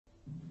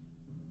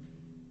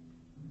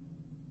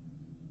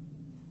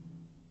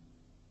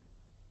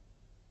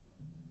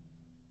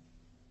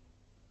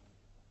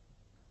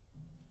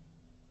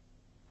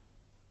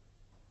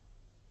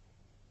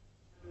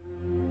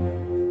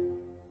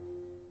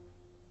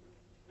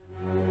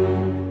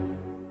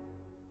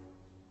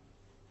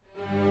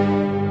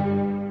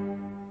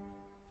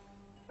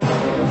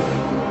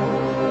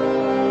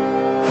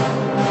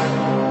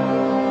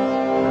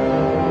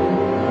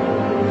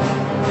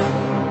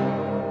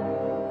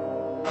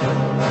Coming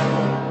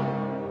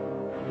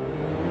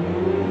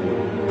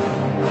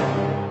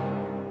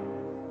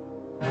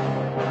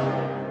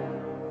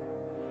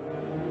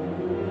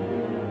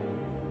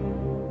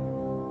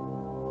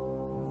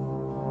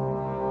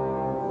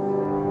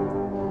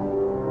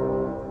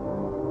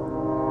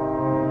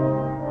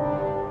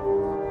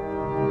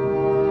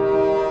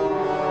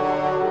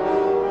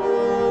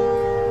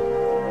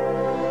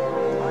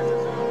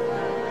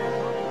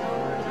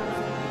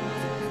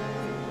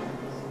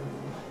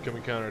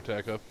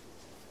counterattack up.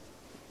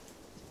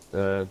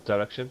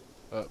 Direction?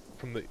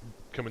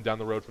 Coming down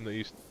the road from the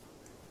east.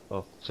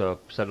 Oh, so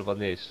settle on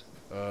the east.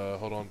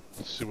 Hold on.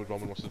 Let's see what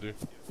Bowman wants to do.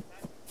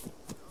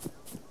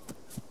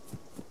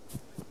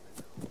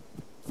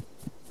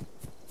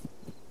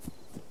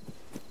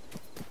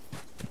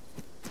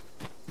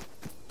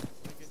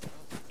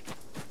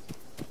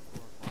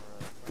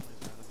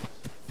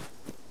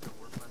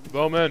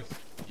 Bowman!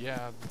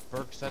 Yeah,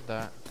 Burke said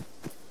that.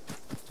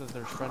 Says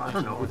there's friendlies. I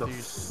don't know who the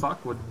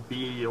fuck would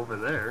be over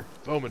there.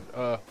 Bowman,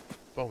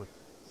 Bowman.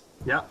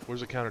 Yeah. Where's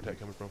the counterattack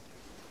coming from?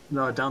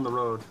 No, down the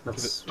road.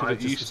 That's to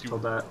the east.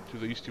 Told that. To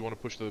the east, you want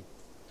to push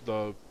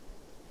the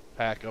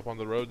pack up on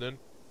the road then?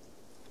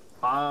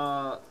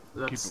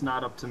 That's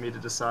not up to me to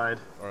decide.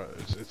 Alright,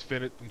 it's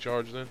Finnet in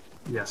charge then?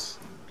 Yes.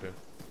 Okay.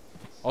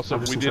 Also,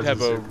 we did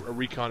have a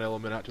recon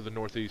element out to the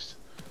northeast.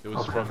 It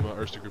was from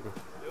Erstengruppe.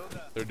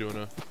 They're doing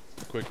a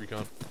quick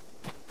recon.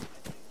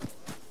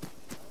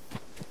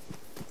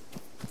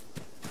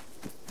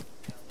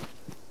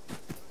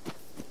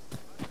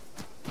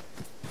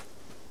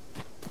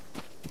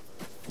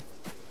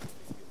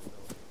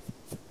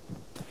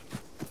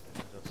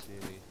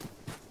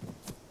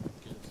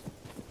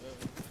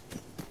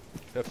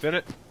 Yeah,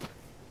 Finnet?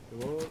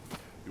 What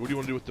do you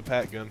want to do with the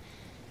pack gun?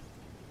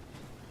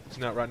 It's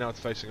not right now. It's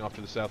facing off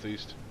to the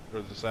southeast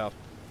or the south.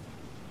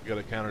 We got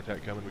a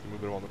counterattack coming. We can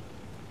move it on.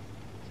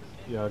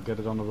 Yeah, get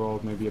it on the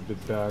road, maybe a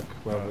bit back,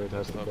 wherever it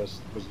has the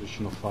best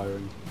position of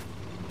firing.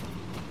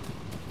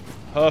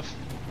 Huff.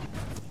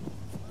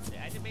 The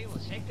enemy will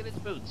shake in its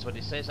boots when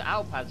he says,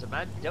 "Ow,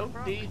 Panzerman,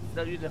 don't need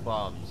the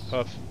uniforms."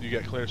 Huff, you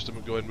got clearance to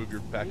go ahead and move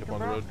your pack up on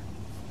the road.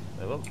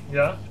 I will.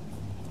 Yeah.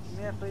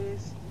 Yeah,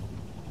 please.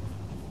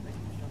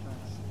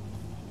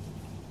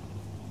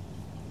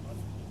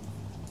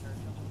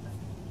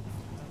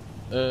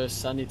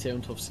 Sanitär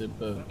und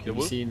Hofsipper. Have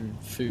you seen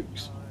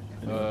Fuchs?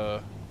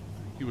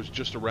 He was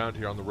just around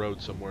here on the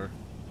road somewhere.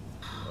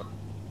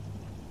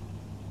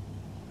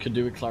 Could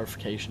do a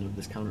clarification of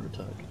this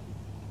counterattack.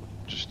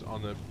 Just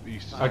on the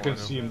east. I can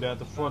see him there at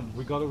the front.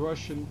 We got a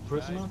Russian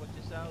prisoner?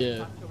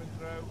 Yeah.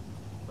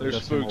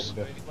 There's Fuchs.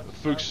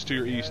 Fuchs to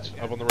your east,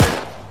 up on the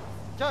road.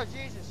 Oh,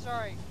 Jesus,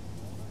 sorry.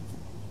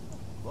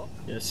 What?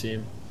 Yeah, see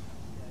him.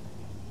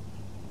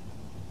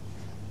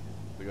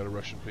 They got a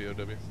Russian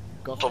POW.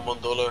 Got him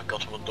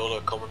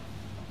 $1, coming.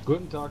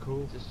 Guten Tag,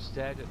 Hof. Just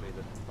stared at me,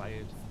 looking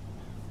fired.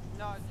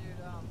 No, dude,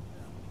 there's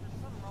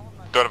something wrong with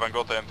my... Donovan,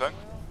 got the anything?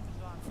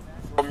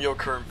 From your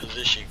current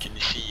position, can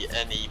you see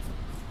any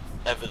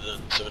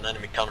evidence of an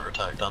enemy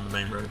counterattack down the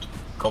main road?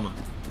 Common.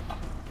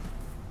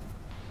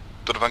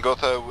 Donovan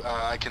Gotha,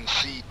 I can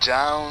see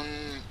down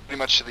pretty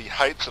much to the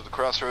heights of the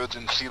crossroads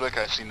in Slutsk.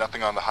 I see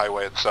nothing on the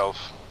highway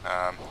itself,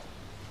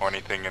 or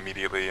anything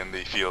immediately in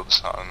the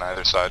fields on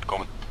either side.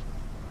 Common.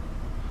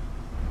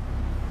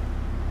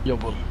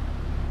 Jawohl.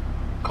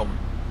 Common.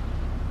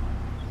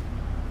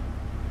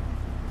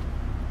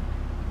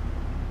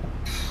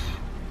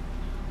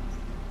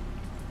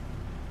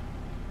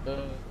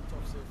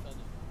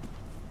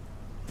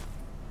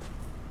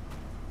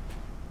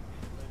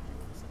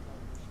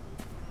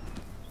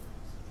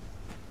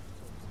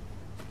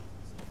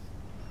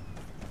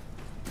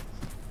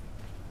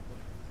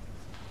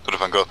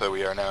 Donovan Gotha,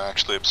 we are now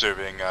actually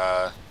observing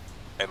a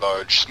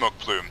large smoke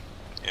plume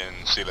in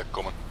Slutsk.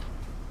 Common.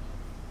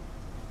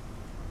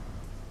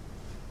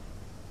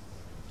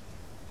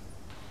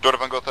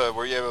 Donovan Gotha,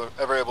 were you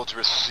ever able to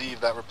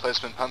receive that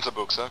replacement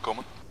Panzerbuchse?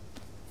 Common.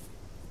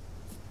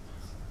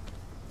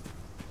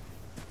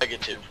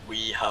 Negative,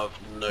 we have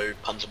no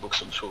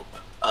Panzerbuchsen talk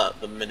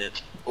at the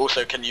minute.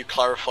 Also, can you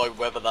clarify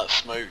whether that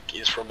smoke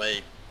is from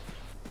a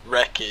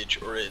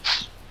wreckage or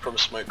it's from a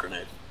smoke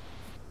grenade?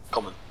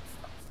 Common.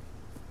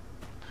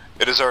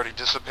 It has already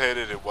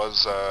dissipated. It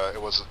was a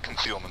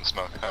concealment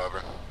smoke,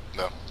 however.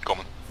 No,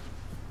 common.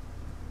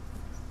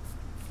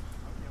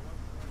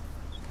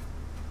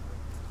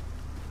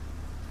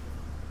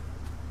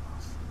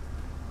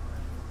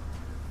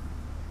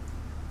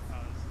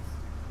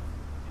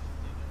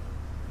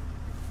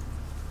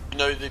 You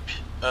know the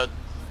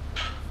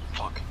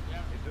fuck.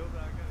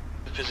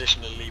 The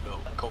position of Lebo.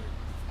 Common.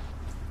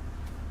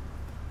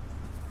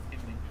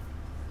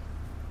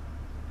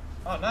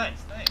 Oh,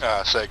 nice,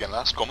 nice. Say again,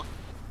 last comment.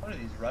 What are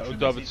these Russian?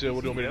 David, what do you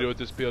want me to do with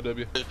this POW?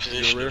 The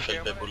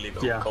position of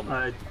Lebo. Yeah,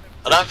 common.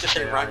 I'd have to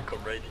say rank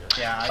on radio.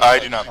 Yeah, I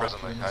do not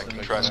presently. I can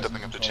try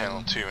stepping up to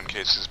channel 2 in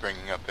case he's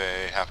bringing up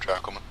a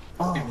half-track comment.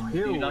 Oh,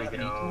 here we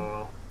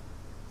go.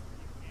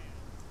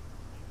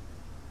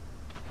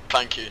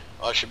 Thank you.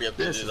 I should be able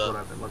to This do is that. what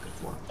I've been looking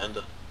for.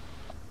 Ender.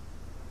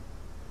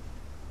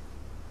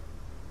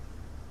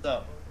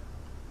 So.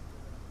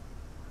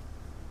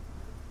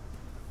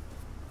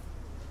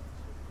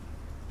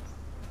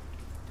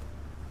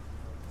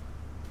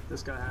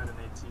 This guy had an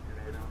AT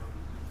grenade on him.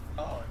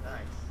 Oh,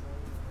 nice.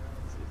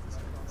 Let's see if this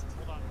guy wants to.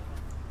 Hold on.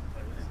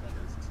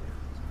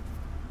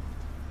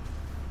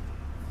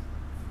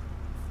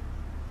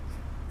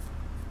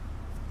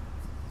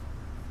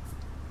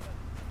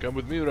 Come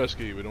with me,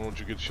 Rusky. We don't want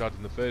you to get shot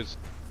in the face.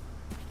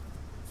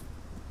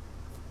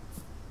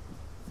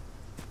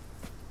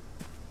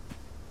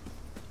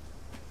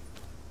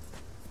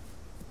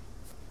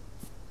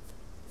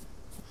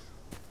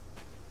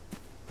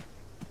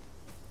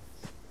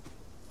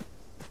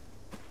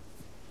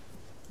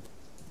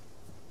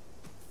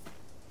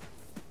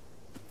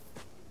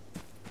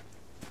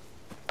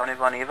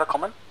 Anyone Eva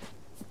coming?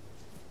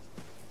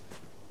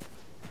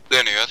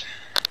 There, Newt.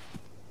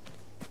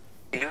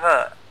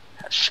 Eva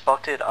has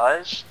spotted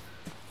eyes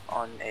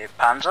on a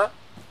Panzer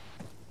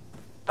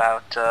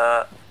about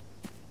 100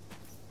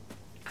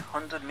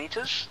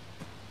 meters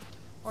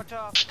Watch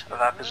out. of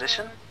our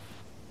position.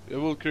 Yeah,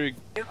 well, Krieg.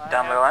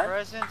 Down the line.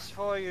 Presents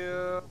for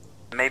you.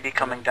 Maybe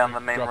coming down the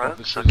main Drop off road,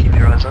 the so prisoner. keep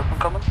your eyes open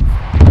coming.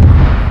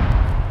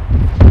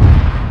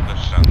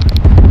 That's sound.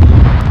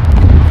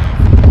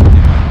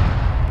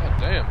 God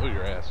damn, oh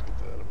your ass. Get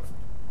that out of my...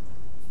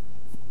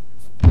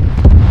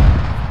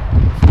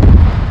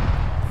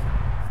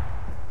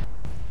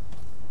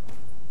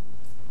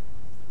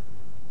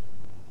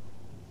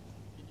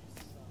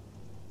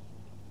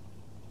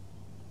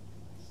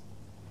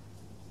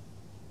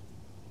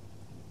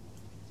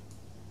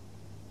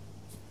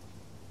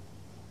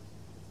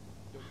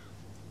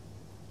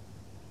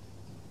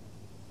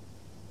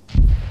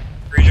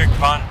 Friedrich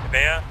von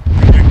Bea.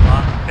 Friedrich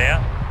von Bea.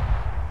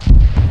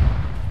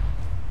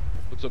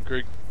 What's up,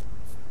 Krieg?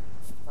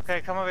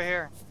 Okay, come over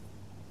here.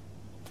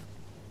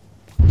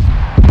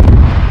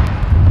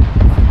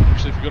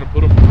 Actually, if you're gonna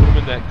put them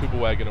in that Kuba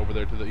wagon over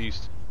there to the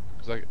east,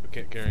 because I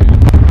can't carry it.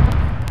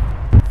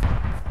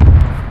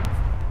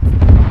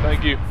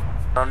 Thank you.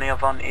 Ronnie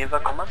von Eva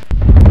coming.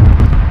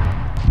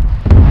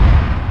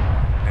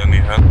 Any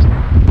hut?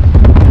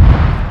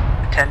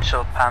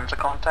 Potential Panzer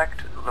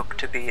contact. Look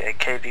to be a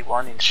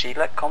KV-1 in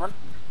Slutsk coming.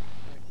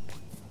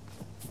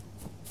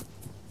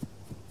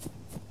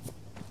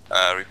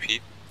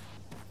 Repeat.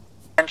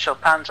 Potential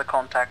Panzer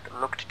contact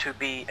looked to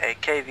be a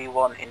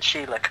KV-1 in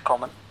Slutsk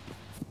coming.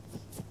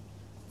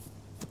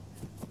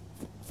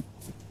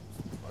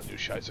 I'll do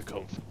Scheisse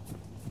Kampf.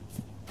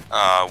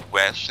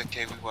 Where's the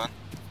KV-1?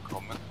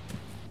 Comment.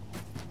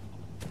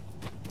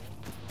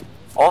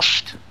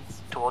 Ost,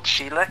 towards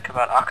Slutsk,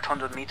 about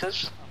 800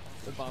 meters.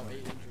 About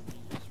 800 meters.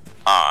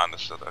 Ah,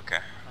 understood, okay.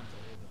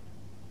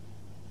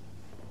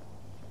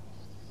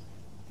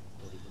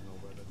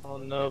 Oh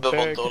no, Eva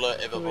von Berg. Dollar,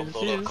 Eva von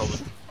Dollar coming.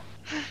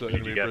 So Did you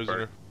enemy get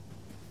prisoner.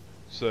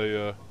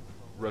 Say,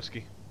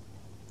 Rusky.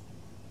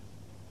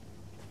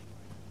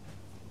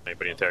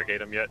 Anybody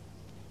interrogate him yet?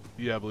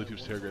 Yeah, I believe he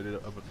was interrogated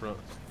up in front.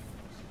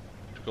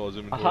 Took all his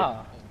inventory.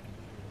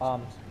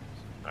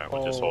 Alright,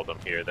 we'll just hold him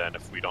here then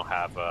if we don't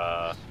have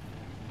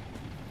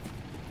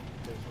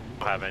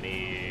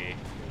any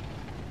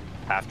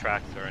half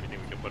tracks or anything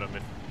we can put him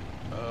in.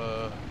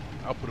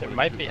 I'll put him There in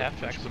might a be Kuba. half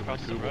tracks Put him in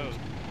across the Kuba. road.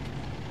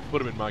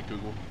 Put him in my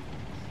Google.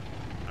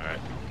 Alright,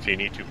 so you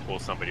need to pull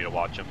somebody to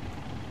watch him.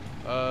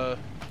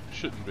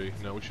 Shouldn't be.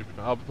 No, we should be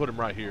fine. I'll put him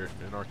right here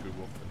in our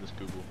Google, in this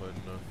Google, and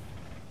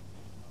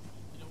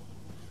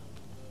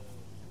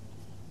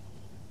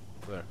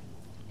there.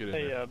 Get in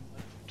there.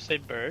 Say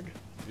Berg,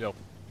 Yo.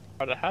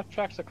 are the half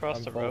tracks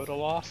across the road a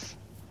loss?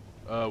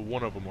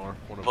 One of them are.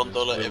 One of Von them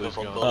Dollar, is. Eva Lily's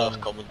von gone. Dollar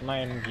coming. My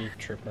MG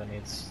trooper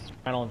needs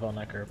Panel and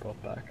Vonnecker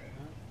both back.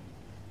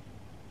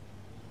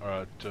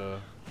 Alright,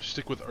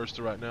 stick with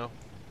Ersta right now.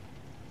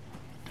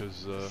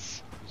 Because,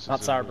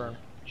 Not Sarburn.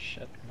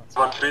 Shit. Not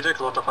Van Sarburn. Friedrich,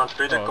 Lothar van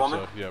Friedrich, Oh,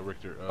 coming. yeah,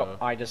 Richter. Oh,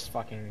 I just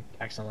fucking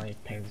accidentally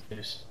pinged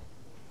Zeus.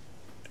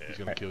 He's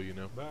gonna kill you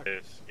now.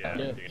 If, Yeah,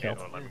 you can kill.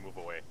 hit, let me move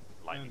away.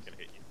 Lightning can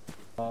hit you.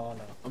 Oh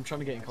no. I'm trying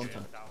to get in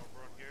contact.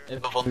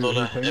 Eva von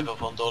Dollar, Eva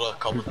von Dollar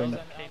coming.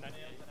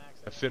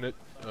 Finnet,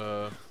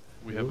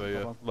 we have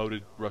a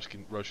loaded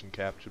Russian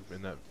capture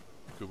in that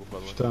Google, by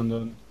the way. Stand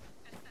on.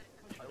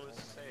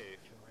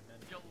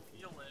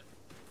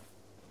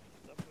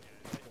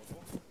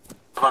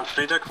 Van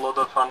Friedrich,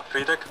 Lothar van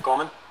Friedrich,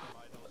 coming.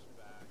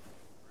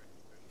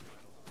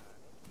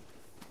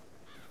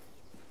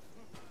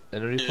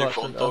 Any Eva reports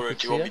von on Dollar,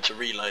 do you want me Alpha to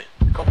relay?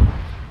 Coming.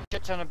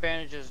 Shit ton of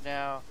bandages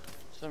now.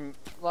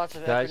 Lots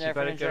of Guys, you epinephrine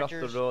better get off the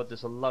injectors. road.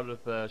 There's a lot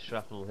of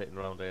shrapnel hitting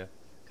around here.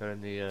 They're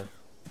in the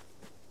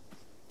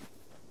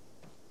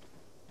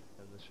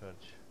trench.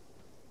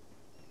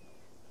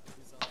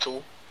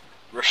 Two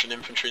Russian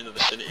infantry in the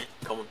vicinity,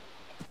 coming.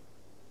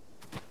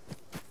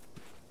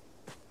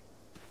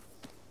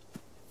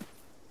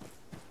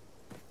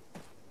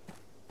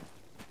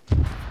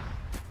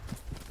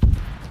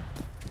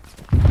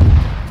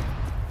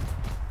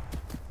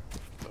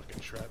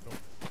 Fucking shrapnel.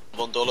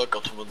 Von Dollar,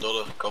 got Von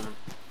Dollar, coming.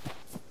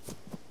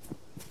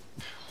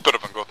 Put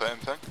up and got that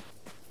anything?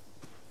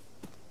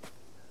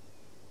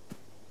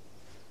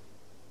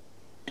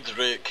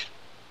 Rick,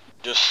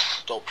 just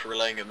stopped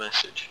relaying a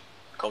message.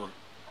 Common.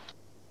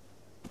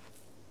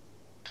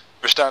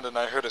 Verstanden,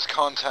 I heard his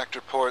contact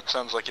report.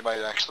 Sounds like he might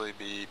actually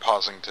be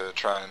pausing to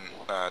try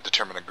and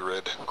determine a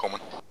grid.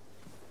 Common.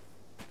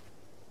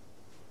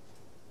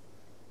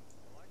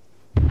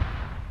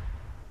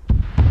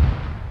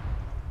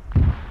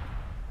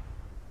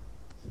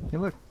 Hey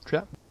look,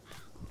 trap.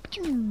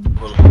 He's gonna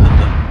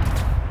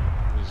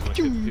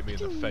hit me in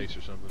the face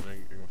or something,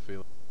 you're gonna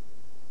feel it.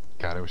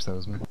 God, I wish that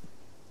was me.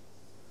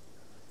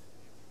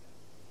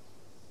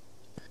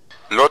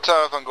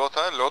 Lota van Gotha,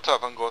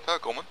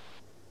 komen.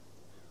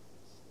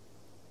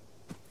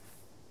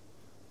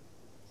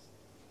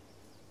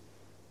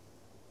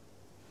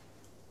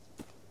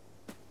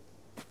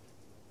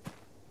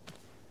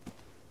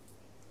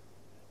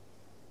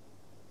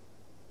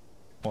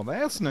 Well,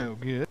 that's no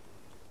good.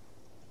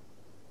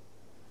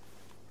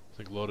 I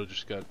think Rodel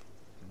just got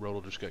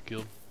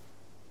killed.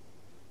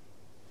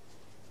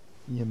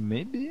 Yeah,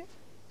 maybe. I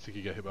think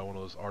he got hit by one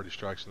of those arty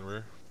strikes in the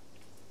rear.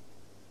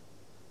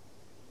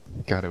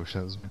 God, I wish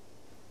that was me.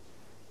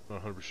 I'm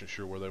not 100%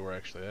 sure where they were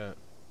actually at.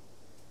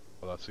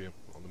 Well, I see him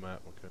on the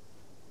map,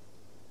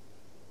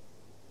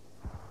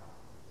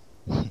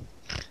 okay.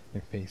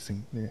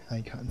 Their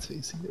icon's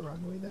facing the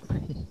wrong way there.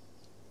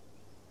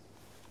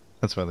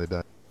 That's why they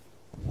died.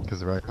 Because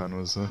their icon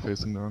was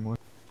facing the wrong way.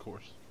 Of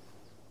course.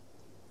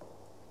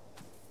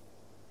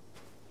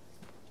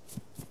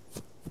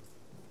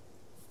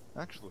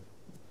 Actually,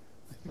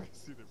 I think I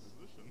see their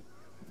position.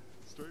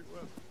 Straight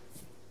west.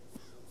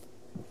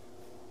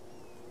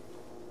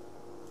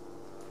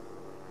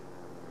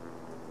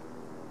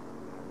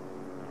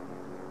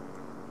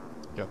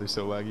 God, they're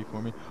so laggy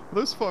for me. Well,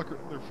 those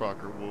they're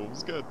Fokker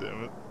wolves, god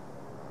damn it.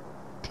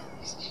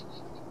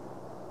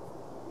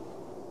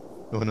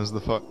 When was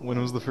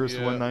the first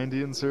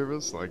 190 in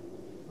service? Like,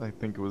 I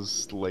think it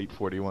was late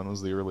 41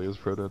 was the earliest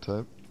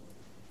prototype.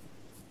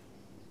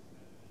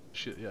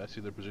 Shit, yeah, I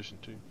see their position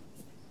too.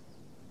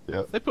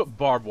 Yeah. They put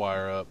barbed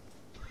wire up.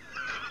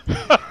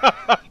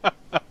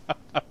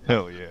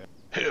 Hell yeah.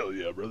 Hell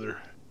yeah, brother.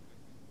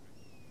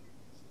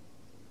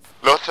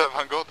 Lotte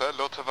van Gotha,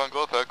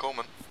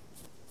 komen.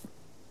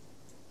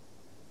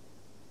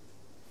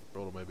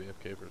 Rodel may be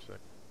FK for a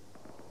sec.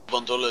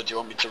 Von Duller, do you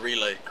want me to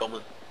relay?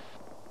 Common.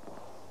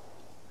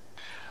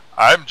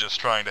 I'm just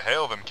trying to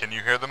hail them. Can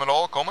you hear them at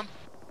all, Coleman?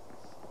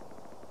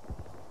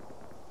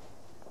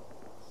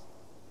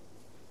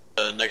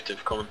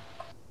 Negative, Common.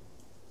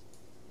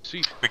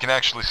 See. We can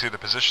actually see the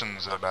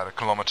positions about a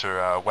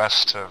kilometer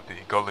west of the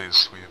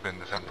gullies we've been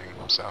defending,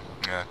 so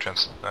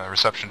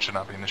reception should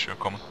not be an issue,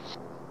 Coleman.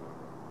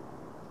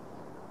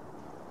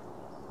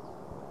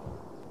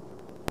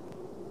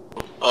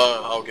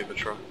 I'll give it a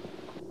try.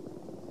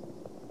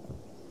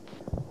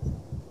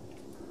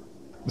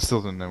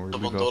 Still don't know where to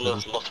be.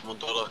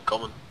 Mondola,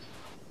 Common.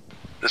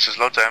 This is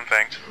Lotte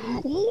Empfanged.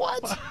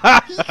 What?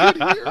 He could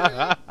hear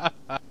it.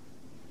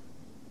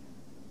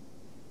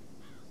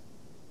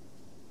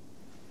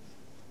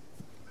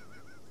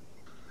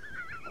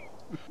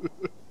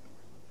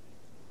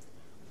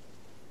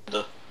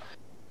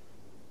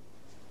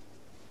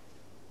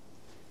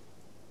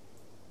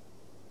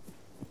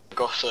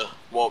 Gossa,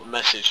 what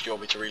message do you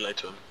want me to relay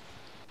to him?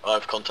 I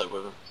have contact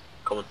with him.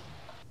 Common.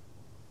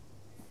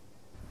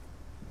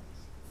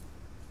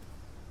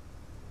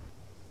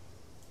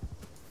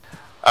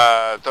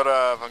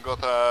 Dora van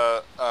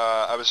Gotha,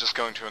 I was just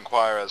going to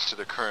inquire as to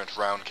the current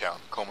round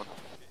count. Coleman.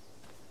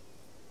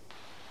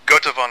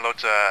 Gotha von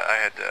Lotte, I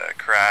had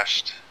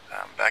crashed.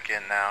 Back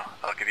in now.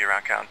 I'll give you a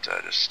round count.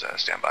 Just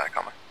stand by,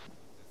 Coleman.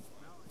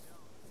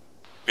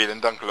 Vielen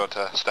Dank,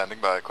 Lotte. Standing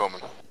by,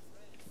 Coleman.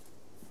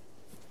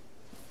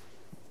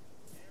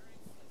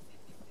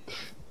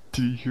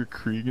 Do you hear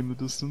Krieg in the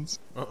distance?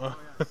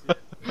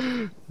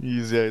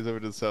 He's over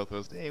to the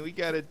southwest. Hey, we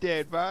got a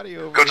dead body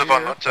over Gotha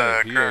von here.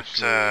 Lotte,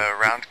 current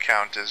round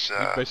count is he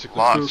basically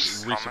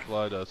lost.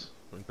 resupplied us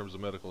in terms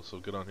of medical, so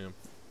good on him.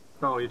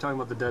 Oh, you're talking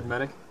about the dead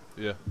medic?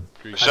 Yeah.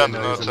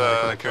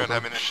 Current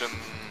ammunition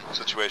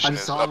situation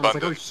is abundant. I was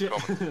like, oh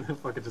shit.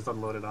 Fucking just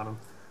unloaded on him.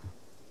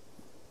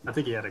 I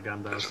think he had a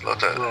gun though. So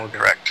we're all good.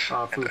 Correct.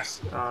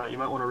 Fuchs, you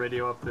might want to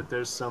radio up that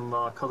there's some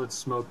colored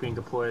smoke being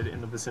deployed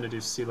in the vicinity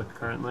of Slutsk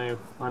currently.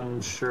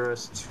 Unsure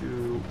as to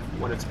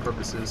what its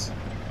purpose is.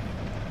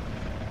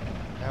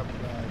 Have you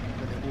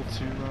been able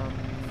to,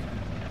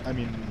 I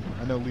mean,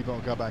 I know Levo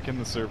got back in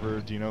the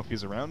server. Do you know if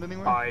he's around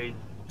anywhere? I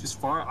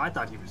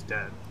thought he was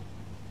dead.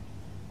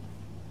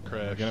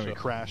 Crashed. He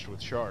crashed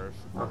with Sharf.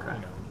 Okay.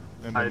 You know,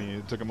 and then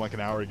it took him like an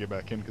hour to get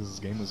back in because his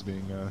game was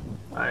being,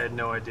 I had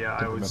no idea.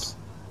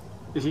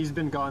 He's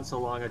been gone so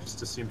long, I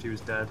just assumed he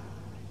was dead.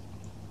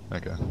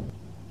 Okay.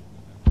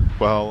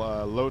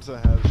 Well, Lota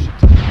has shit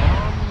ton of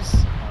bombs.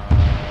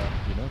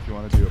 You know, if you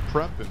want to do a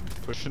prep and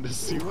push into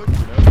Slutsk, you know.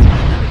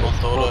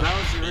 Well, that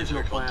was the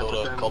original plan,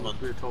 but then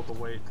we were told to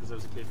wait because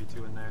there's a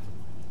KV-2 in there.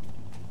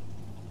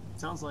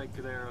 Sounds like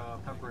they're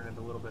peppering it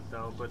a little bit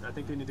though, but I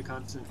think they need to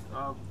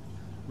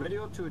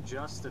radio up to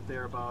adjust that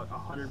they're about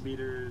 100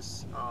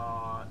 meters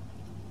off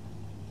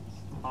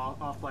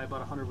by about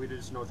 100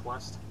 meters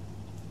northwest.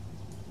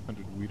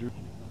 100 meters.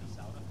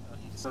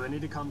 So they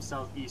need to come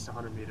southeast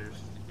 100 meters.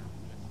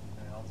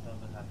 Okay, I'll tell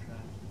them half track.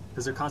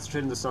 Because they're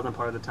concentrated in the southern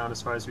part of the town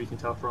as far as we can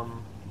tell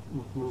from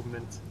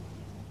movement.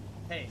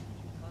 Hey.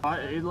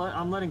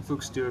 I'm letting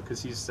Fuchs do it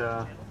because he's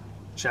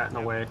chatting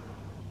away.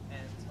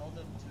 And tell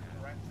them to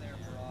correct their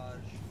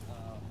barrage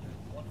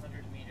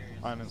 100 meters.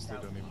 I honestly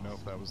don't even know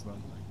if that was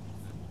them.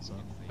 So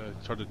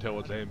it's hard to tell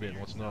what's ambient and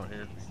what's not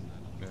here.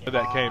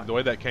 Yeah. The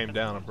way that came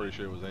down, I'm pretty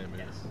sure it was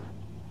ambient.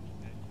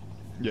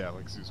 Yeah,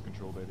 like Zeus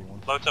controlled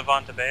 81. Lota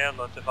von Tabea,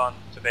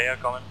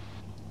 coming.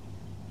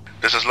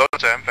 This is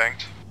Lota,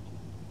 impact.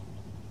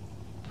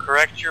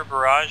 Correct your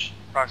barrage,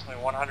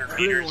 approximately 100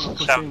 meters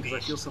southeast. I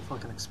feel so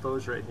fucking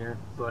exposed right here,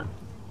 but...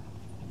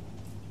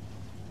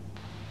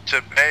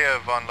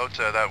 Tabea von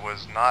Lota, that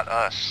was not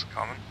us,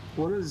 common.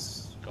 What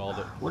is... Called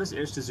it. What is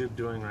Ishtazuk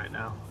doing right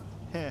now?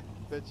 Heh,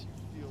 bet you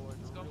feel like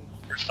a real...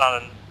 We're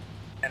not in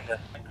the...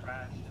 I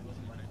crashed, it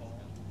wasn't my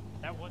fault.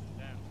 That wasn't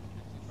them.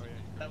 Oh, yeah.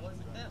 That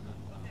wasn't them.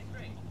 Okay,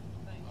 great.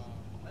 Thanks.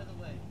 By the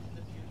way, in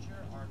the future,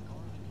 our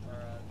company,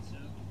 our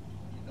Zug,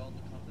 you call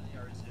the company,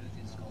 our Zug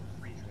is called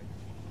Friedrich.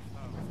 Oh.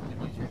 You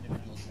can use your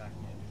individual track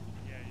name.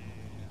 Yeah.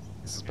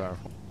 This is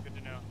powerful. Good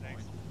to know,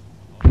 thanks.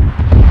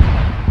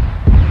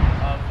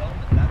 Well,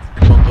 that's...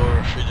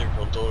 Condora, Friedrich,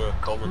 Condora,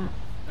 common.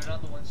 They're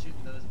not the ones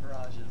shooting those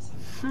barrages.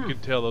 You can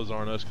tell those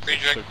aren't us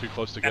because they're too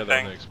close together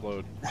and they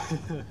explode.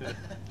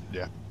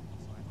 Yeah.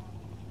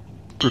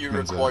 Do you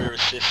require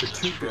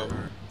assistance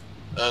from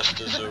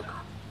Österzug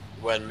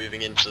when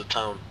moving into the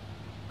town?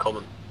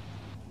 Common.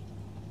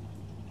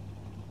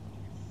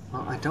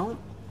 Well, I don't...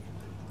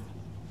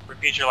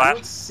 Repeat your I last.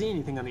 don't see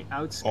anything on the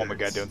outskirts. Oh my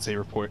god, don't say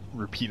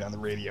repeat on the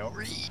radio.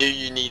 Do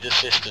you need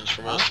assistance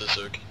from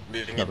Österzug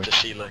moving into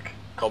Slutsk?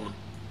 Common.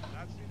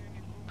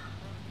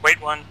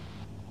 Wait one.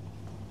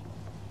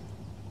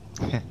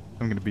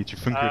 I'm gonna beat you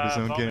Funker at his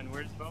own Bowman, game.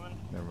 where's Bowman?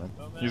 Never mind.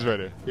 Bowman? He's right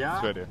here. Yeah?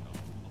 He's right here.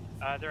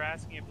 They're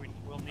asking if we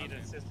will need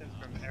assistance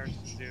from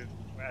Österzug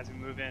as we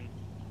move in.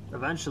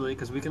 Eventually,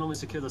 because we can only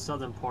secure the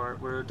southern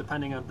part. We're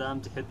depending on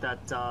them to hit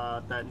that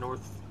that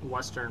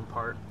northwestern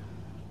part.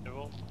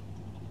 Cool.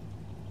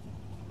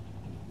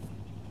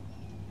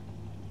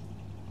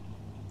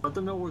 Let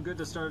them know we're good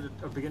to start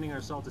beginning our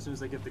assault as soon as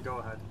they get the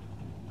go-ahead.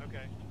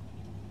 Okay.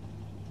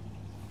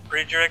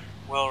 Friedrich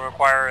will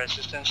require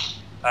assistance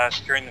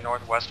securing the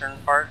northwestern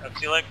part of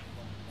Slutsk.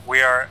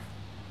 We are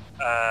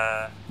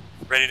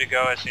ready to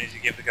go as soon as you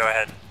give the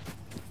go-ahead.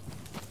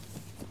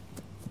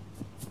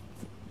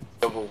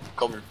 Double,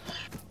 common.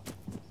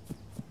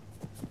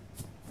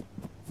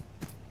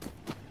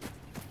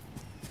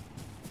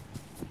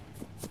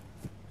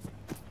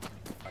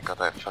 I got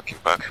a fucking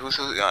bug.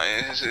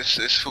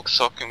 Is Fuchs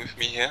talking with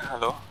me here?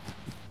 Hello?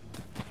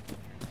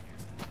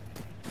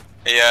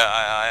 Yeah,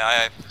 I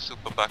have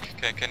super bug.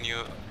 Can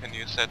you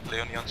set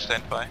Leonie on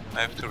standby?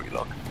 I have to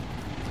relog.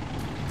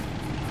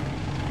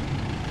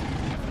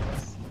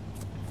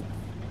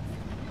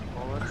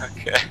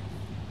 Okay.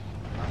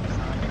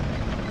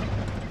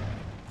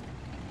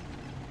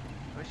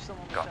 Wish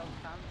someone would Go. tell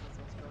the Panzers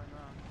what's going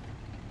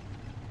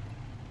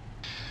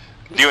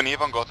on. Leonie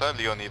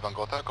van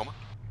Gotha, come on.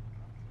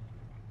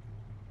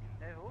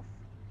 Hey, Hoof?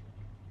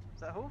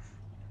 Is that Hoof?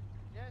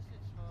 Yes,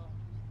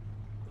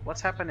 it's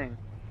What's happening?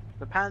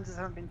 The Panzers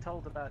haven't been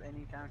told about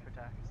any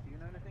counterattacks. Do you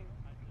know anything?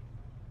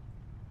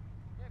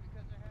 yeah,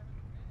 because they haven't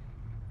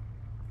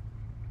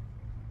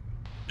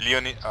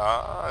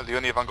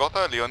Leonie van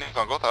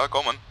Gotha,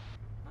 come on.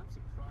 I'm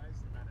surprised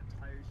in that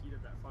entire heat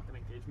of that fucking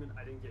engagement,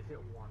 I didn't get hit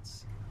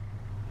once.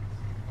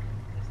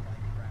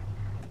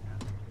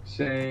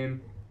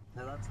 Same.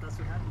 Now that's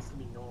what happens to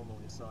me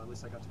normally, so at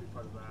least I got to be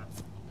part of that.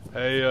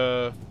 Hey,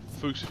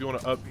 Fuchs, if you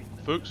want to up...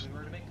 Fuchs? If we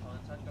were to make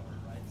contact over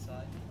the right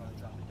side, we'd probably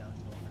drop it down to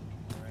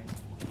 100, right?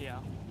 Yeah.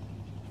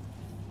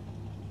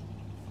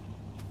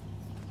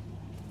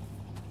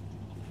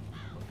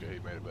 Okay, he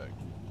made it back.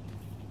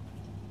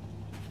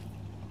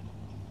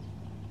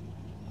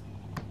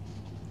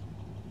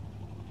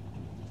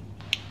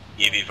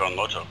 Evie van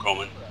Lotto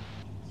coming.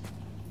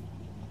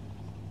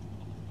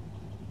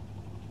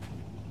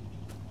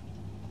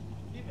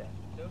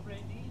 Dobre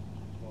need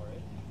for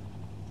it.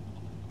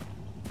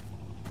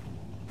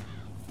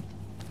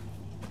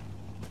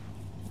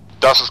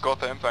 Das ist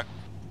Gotha, impact.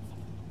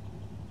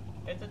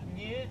 Это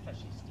не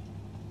фашисты.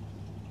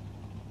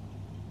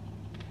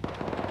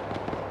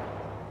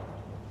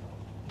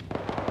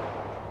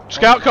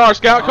 Scout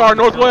car,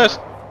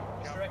 northwest!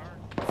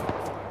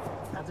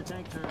 Have the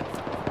tank turn.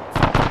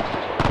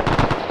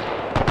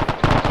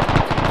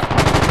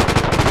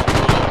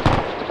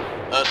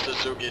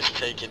 Österzug is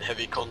taking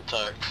heavy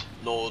contact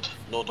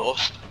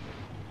nordost.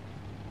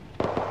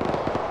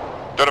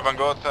 Dora van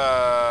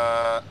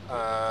Gotha,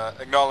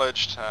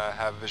 acknowledged,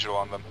 have visual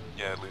on them.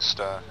 Yeah, at least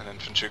an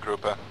infantry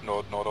group,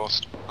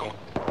 nordost. Come on.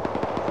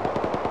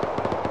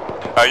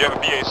 You have a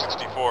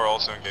BA-64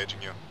 also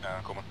engaging you.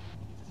 Come on.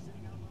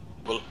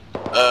 Well,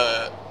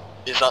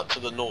 is that to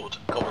the north?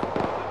 Come on.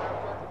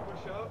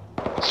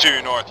 It's to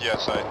your north,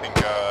 yes. I think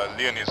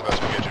Leonie is about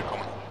to engage you. Come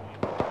on.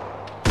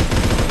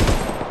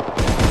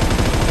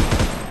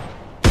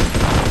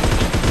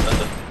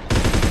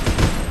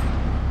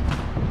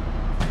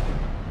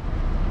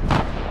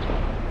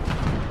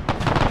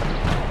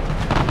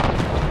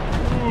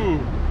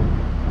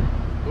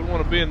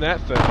 seeing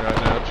that thing right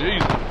now.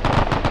 Jesus.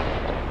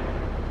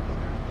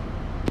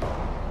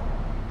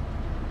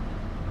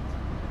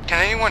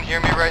 Can anyone hear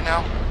me right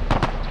now?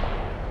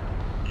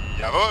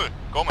 Jawohl,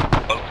 kommen.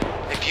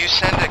 If you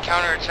send a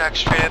counterattack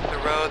straight up the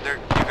road, you're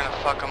gonna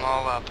fuck them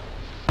all up.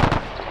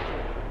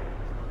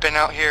 Been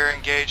out here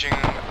engaging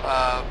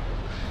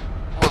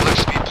what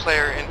looks to be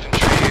player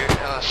infantry,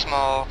 a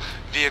small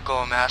vehicle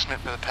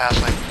amassment for the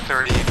past like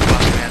 30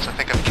 plus minutes. I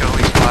think I've killed at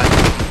least 5 of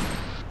them.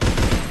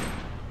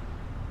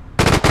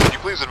 Can you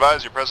please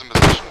advise your present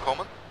position,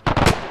 Coleman?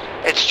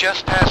 It's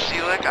just past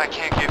Slutsk. I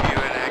can't give you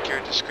an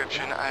accurate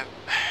description.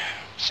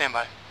 Stand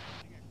by.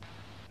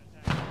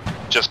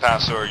 Just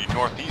past or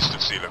northeast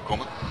of Slutsk,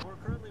 Coleman?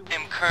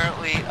 I'm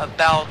currently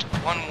about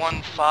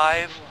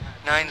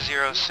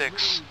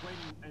 115906.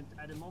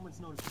 At a moment's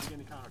notice, to begin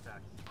the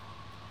counterattack.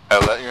 I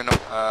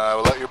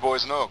will let your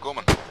boys know,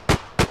 Coleman.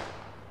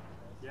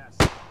 Yes.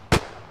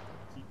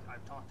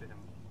 I've talked to him.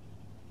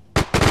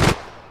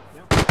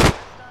 Yep.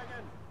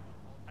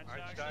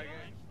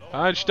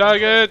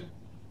 Einsteigen!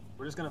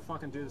 We're just gonna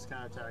fucking do this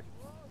counterattack.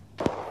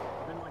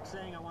 I've been like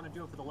saying I want to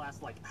do it for the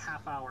last like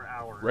half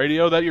hour.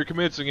 Radio that you're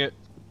commencing it.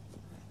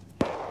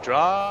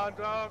 Draw,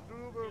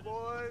 Gruber,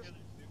 boys.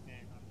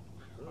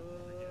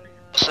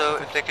 So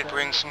if they could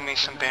bring me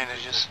some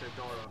bandages.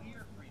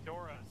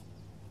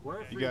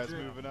 You guys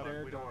moving up?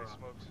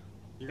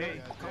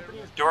 Hey,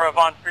 Dora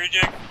von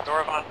Friedrich.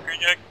 Dora von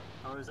Friedrich.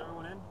 Oh, is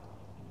everyone in?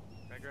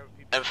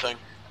 Everything.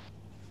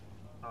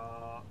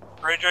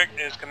 Friedrich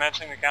is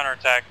commencing the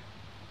counterattack.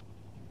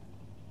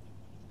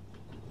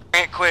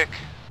 Bring it quick.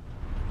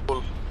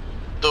 Well,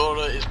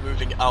 Dora is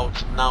moving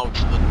out now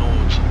to the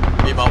north.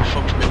 Be about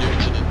 40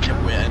 minutes until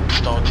we're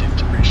starting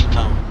to reach the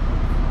town.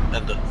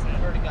 Ender.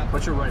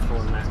 Put your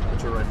rifle in there.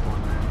 Put your rifle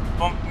in there.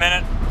 1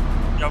 minute.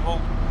 Double.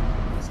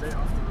 Stay off the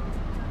road.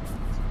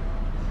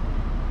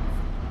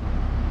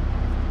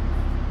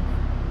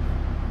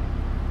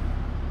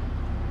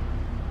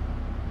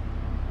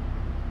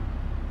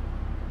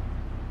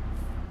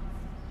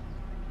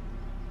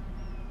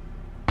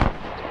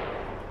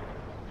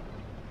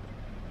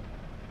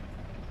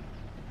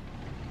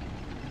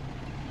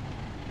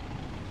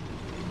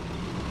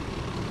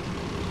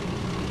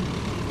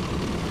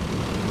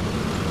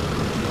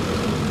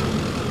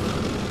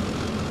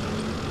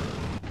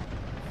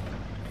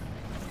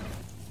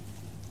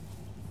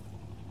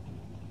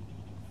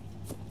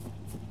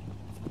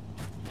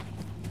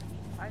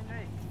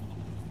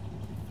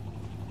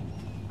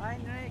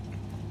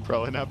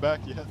 Probably not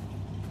back yet.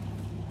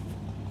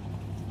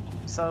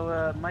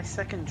 So, my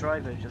second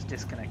driver just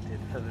disconnected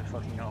for the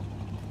fucking up.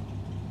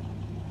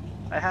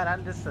 I had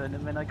Anderson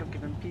and then I got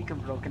given Peak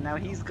and Broke and now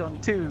he's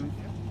gone too.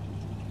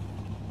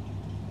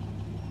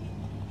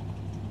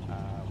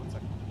 One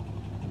second.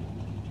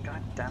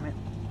 God damn it.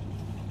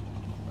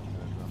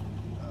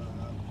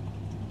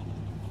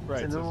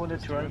 Right, so no one to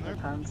just drive you the in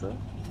there? Panzer?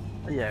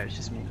 Oh, yeah, it's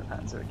just me and the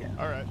Panzer again.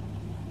 Alright.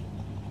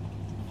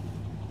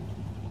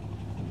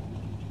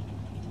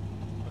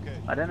 Okay.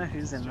 I don't know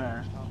who's in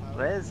there.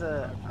 Where's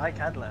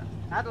Ike Adler?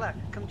 Adler,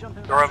 come jump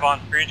in. Dora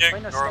von Friedrich.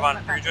 Wait, no, Dora stay von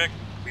in that Friedrich.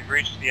 We've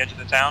reached the edge of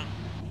the town.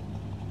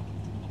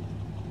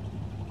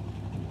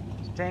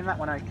 Stay in that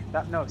one, Ike.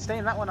 No, stay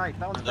in that one, Ike.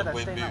 That one's better.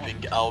 We're Stay in that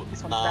moving one. out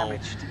This one's now.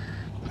 damaged.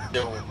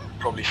 Still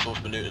probably 4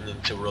 minutes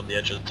until we're on the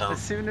edge of the town.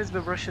 As soon as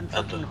the Russian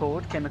fucking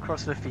horde came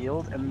across the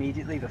field,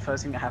 immediately the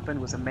first thing that happened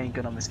was a main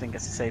gun on this thing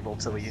gets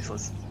disabled, so we're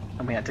useless.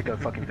 And we had to go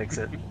fucking fix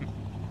it.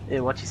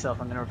 Yeah, watch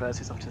yourself, I'm gonna reverse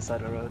this off to the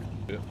side of the road.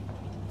 Yeah.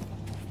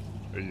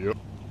 Yep.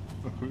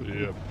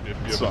 Yep.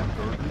 Suck.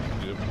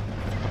 Yep.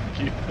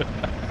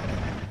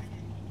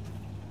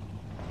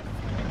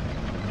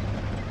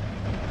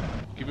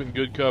 Keep it in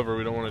good cover,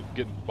 we don't want to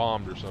get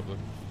bombed or something.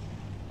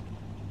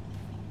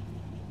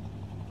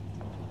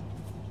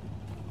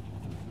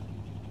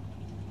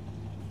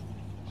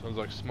 Sounds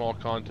like small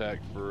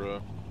contact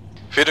for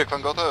Friedrich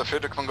von Gotha,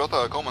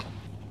 kommen.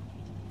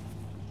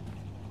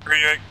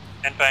 Friedrich,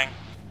 Enfang.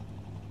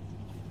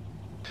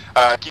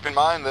 Keep in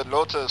mind that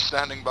Lothar is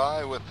standing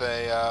by with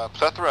a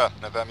plethora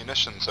of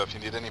ammunition, so if you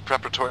need any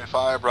preparatory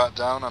fire brought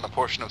down on a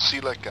portion of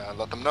Slutsk,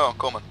 let them know,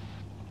 kommen.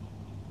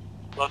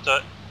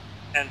 Lothar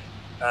and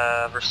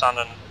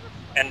Verstanden.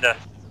 Ende.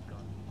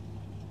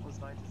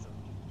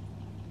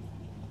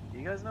 Do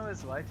you guys know where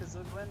Slutsk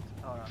went?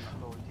 Oh, I'm not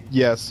going to.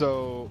 Yeah,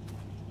 so...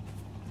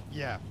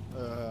 Yeah,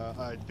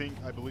 I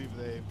believe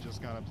they've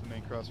just gone up to the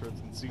main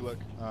crossroads in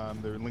Slutsk.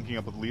 They're linking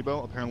up with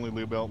Liebelt. Apparently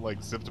Liebelt like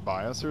zipped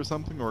by us or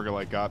something, or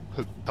like got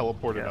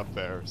teleported up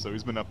there. So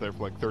he's been up there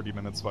for like 30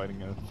 minutes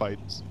fighting a fight.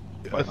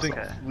 I think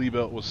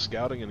Liebelt was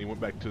scouting and he went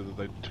back to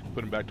they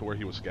put him back to where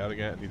he was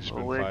scouting at, and he's just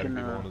been fighting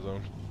people on his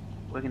own.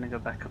 We're gonna go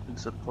back up and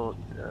support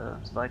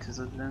Slutsk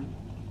then.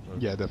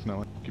 Yeah,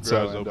 definitely. Keep your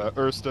eyes So, and open.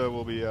 Ursta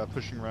will be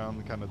pushing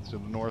around kind of to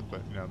the north,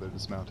 but you know they're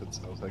dismounted,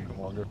 so it'll take them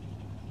longer.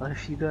 Well,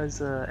 if you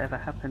guys ever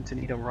happen to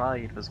need a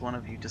ride, was one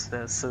of you just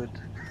there, so...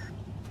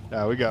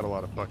 Yeah, we got a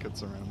lot of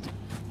buckets around.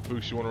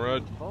 Boosh, you want to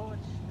ride? Forward.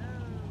 Yeah,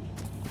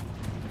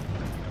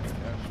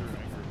 sure,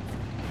 Anchor.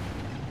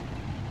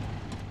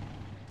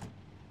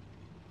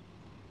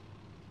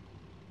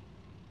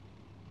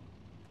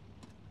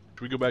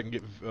 Should we go back and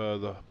get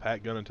the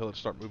pack gun until it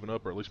start moving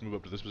up, or at least move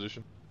up to this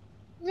position?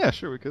 Yeah,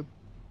 sure we could.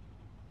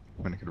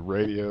 I mean, I could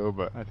radio,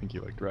 but I think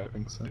you like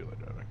driving, so. I do like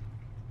driving.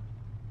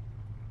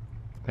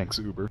 Thanks,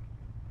 Uber.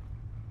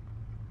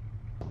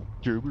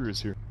 Your Uber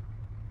is here.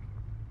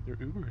 Your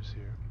Uber is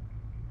here.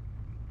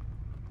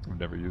 I've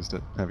never used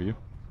it. Have you?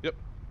 Yep.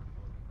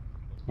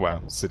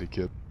 Wow, city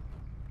kid.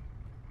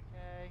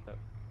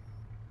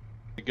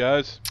 Hey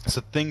guys.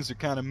 So things are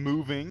kind of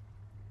moving.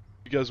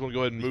 You guys want to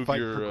go ahead and move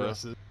your?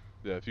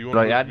 Yeah, if you want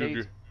right,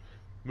 to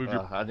move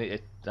your. I need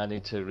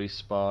to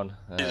respawn.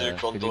 Can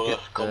you get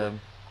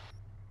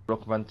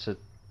Rockman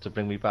to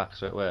bring me back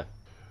straight away?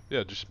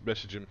 Yeah, just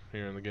message him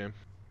here in the game.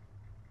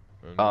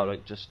 And,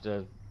 right, just.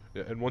 Yeah,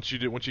 and once you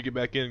get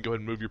back in, go ahead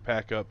and move your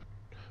pack up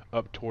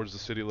towards the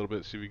city a little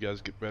bit. See if you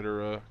guys get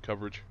better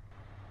coverage.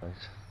 Right.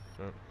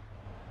 Right.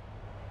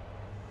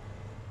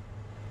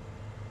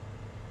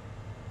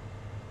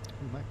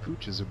 Ooh, my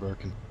pooches are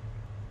barking.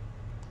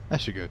 I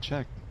should go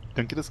check.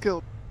 Don't get us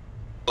killed.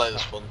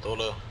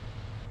 $1.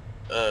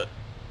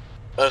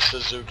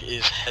 Zug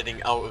is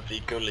heading out of the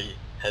gully,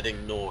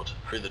 heading north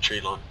through the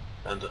tree line.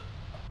 And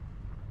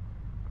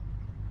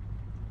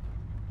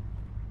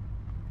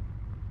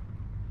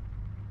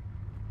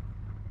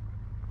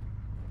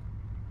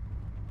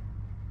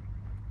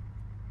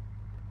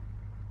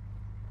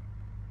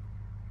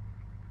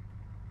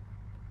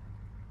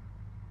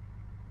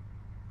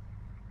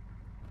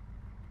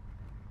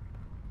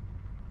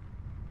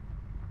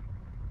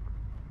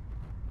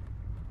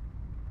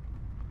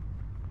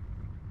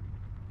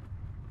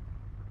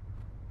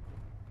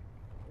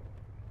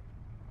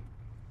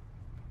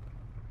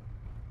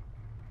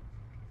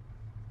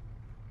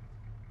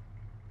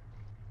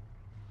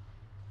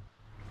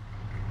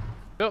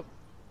Yep.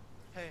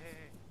 Hey.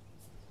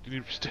 You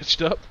need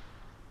stitched up?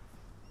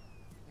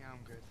 Yeah, I'm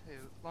good. Hey,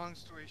 long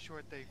story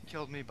short, they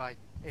killed me by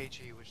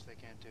HE, which they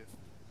can't do.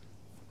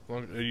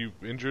 Are you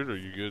injured or are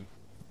you good?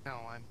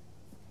 No, I'm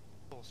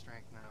full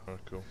strength now. Oh,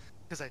 cool.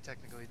 Because I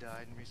technically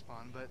died and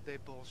respawned, but they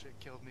bullshit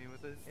killed me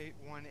with an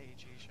 1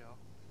 HE shell.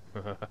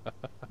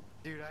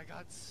 Dude, I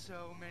got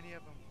so many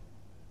of them.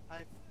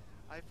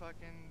 I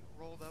fucking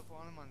rolled up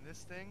on them on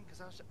this thing,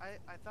 because I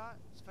thought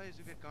Spider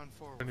Zug had gone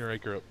forward. Turn your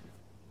anchor up.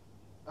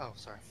 Oh,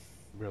 sorry.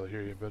 Barely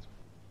hear you, bud.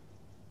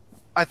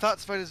 I thought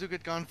Spider Zug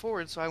had gone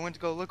forward, so I went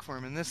to go look for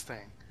him in this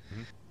thing.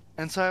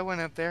 And so I went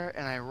up there,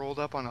 and I rolled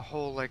up on a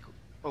whole, like,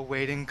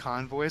 awaiting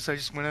convoy, so I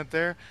just went up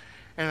there,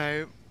 and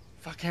I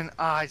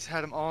just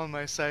had them all in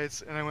my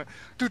sights, and I went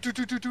through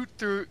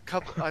a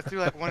couple. I threw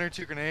like 1 or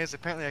 2 grenades.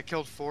 Apparently, I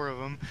killed 4 of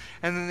them,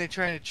 and then they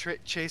tried to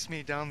chase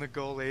me down the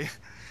gully,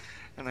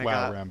 and I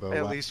got Rambo,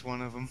 at least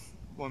one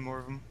more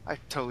of them. I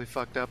totally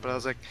fucked up,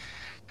 but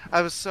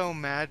I was so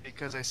mad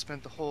because I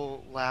spent the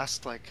whole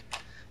last like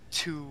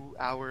 2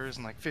 hours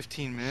and like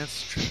 15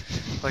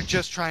 minutes, like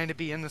just trying to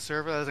be in the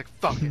server. I was like,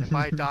 fuck it, if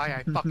I die,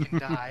 I fucking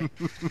die.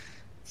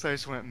 So I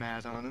just went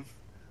mad on them.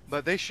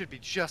 But they should be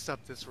just up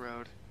this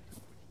road.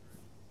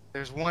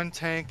 There's 1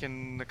 tank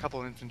and a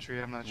couple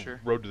infantry. I'm not sure.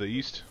 Road to the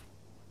east.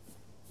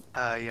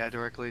 Yeah,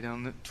 directly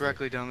down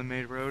the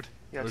main road.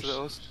 Yeah, to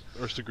the east.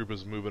 Ursta group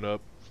is moving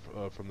up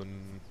from the.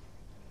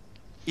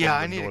 Yeah,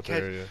 I need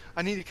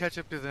to catch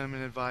up to them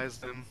and advise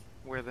them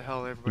where the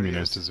hell everybody is. You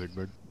mean to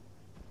Zigberg?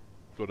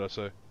 What'd I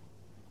say?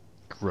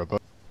 Gruppa.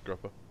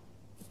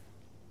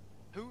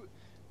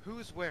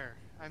 Who's where?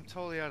 I'm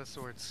totally out of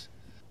sorts.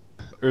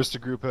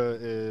 Ursta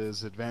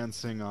is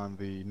advancing on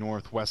the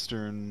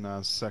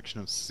northwestern section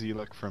of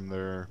Slutsk from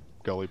their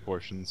gully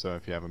portion, so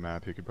if you have a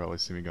map you could probably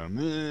see me going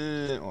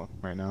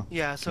right now.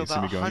 Yeah, so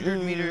about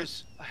 100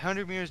 meters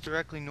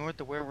directly north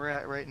of where we're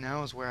at right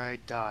now is where I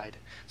died.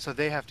 So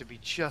they have to be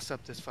just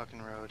up this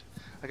fucking road.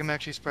 Like, I'm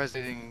actually surprised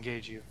they didn't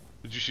engage you.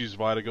 Did you see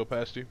Zvida go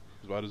past you?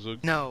 Zvida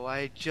Zug? No,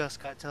 I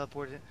just got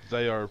teleported.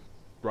 They are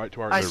right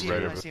to our I see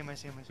him.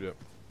 Yep.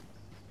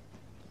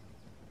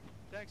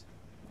 Thanks.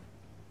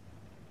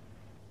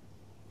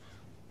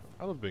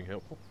 I love being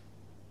helpful.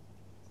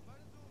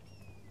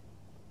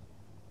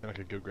 And I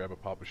could go grab a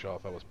Papa Shaw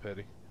if I was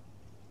petty.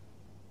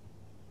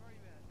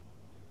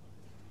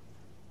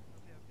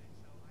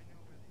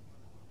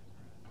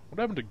 What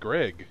happened to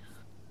Greg?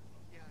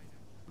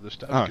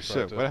 Oh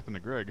shit, what happened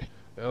to Greg?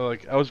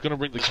 Like, I was gonna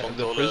bring the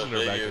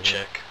prisoner back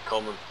in.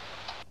 Common.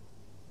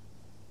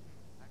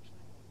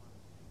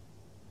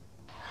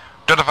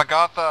 De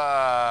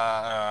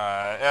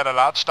vergata de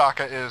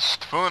laadstaken is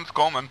fluent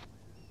komen.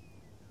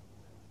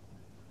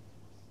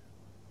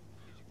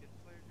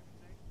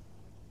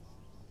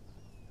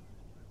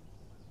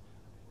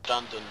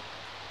 Standen.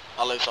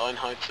 Alles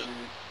Einheiten.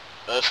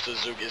 Erster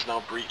Zug is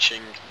now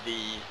breaching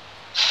the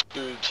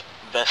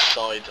sud-west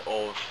side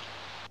of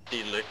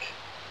Slutsk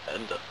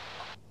and I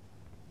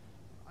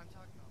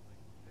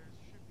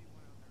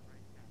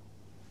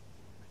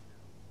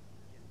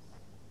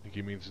think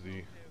he means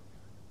the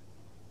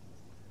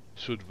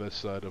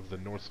sud-west side of the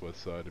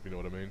northwest side, if you know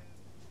what I mean.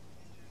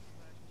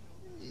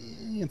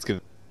 It's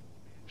good.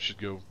 Should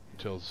go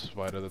tell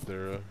Zvida that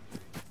they're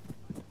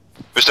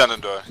We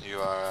stand door. You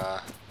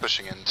are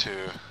pushing into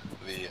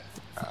the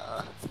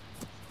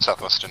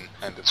southwestern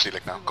end of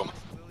Seelig now. Come on.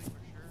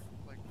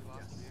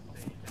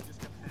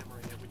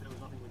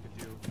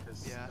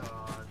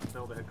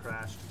 Builder had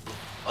crashed.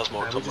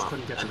 Osmo, We just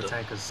couldn't get to the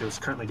tank because it was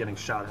currently getting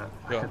shot at.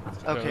 Yeah.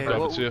 Okay,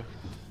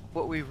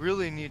 what we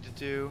really need to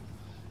do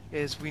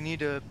is we need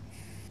to...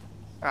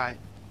 Alright,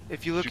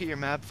 if you look at your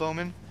map,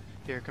 Foeman,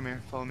 here, come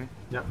here, follow me.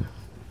 Yep.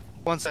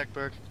 1 sec,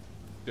 Berg.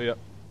 Yeah.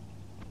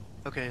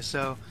 Okay,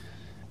 so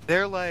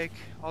they're like,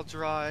 I'll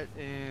draw it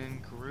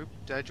in group.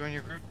 Did I join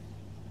your group?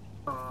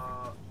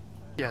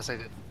 Yes, I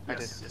did. I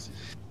did. Yes.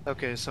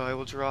 Okay, so I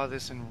will draw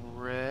this in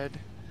red,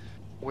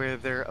 where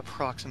they're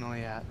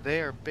approximately at.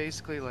 They are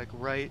basically like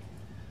right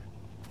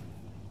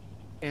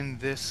in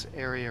this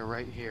area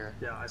right here.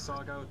 Yeah, I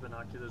saw a guy with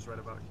binoculars right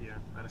about here.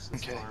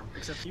 Okay. Farm.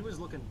 Except he was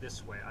looking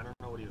this way. I don't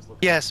know what he was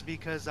looking. Yes,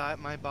 because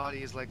my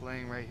body is like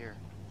laying right here.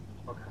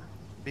 Okay.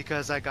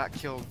 Because I got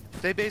killed.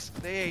 They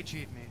AG'd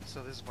me,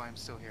 so this is why I'm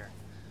still here.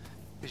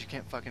 Because you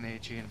can't fucking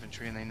AG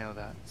infantry, and they know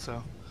that.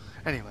 So,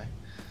 anyway,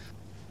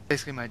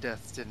 basically my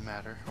death didn't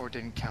matter or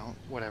didn't count,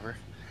 whatever.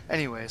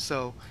 Anyway,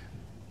 so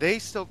they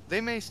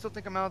may still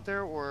think I'm out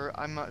there, or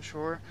I'm not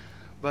sure.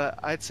 But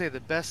I'd say the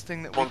best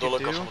thing that we could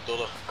do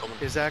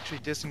is actually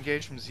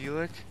disengage from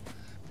Zelik.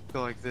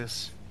 Go like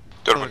this.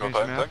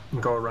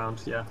 Go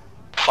around, yeah.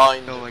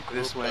 Find go like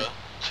this way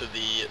to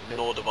the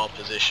north of our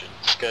position,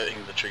 skirting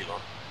the tree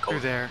line. Through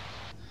there.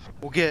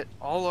 We'll get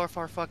all of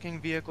our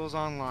fucking vehicles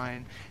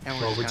online, and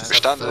we're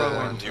just gonna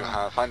throw in. You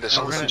find this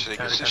essentially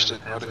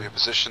position out of your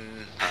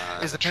position.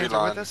 Is the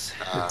Panzer with us?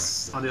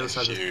 It's on the other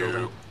side of the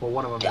building. Well,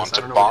 one of them want is. I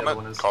to don't know bomb what the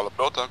other it? one is. Call a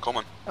Blota, come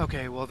on.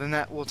 Okay, well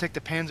then we'll take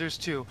the Panzers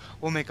too.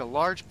 We'll make a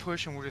large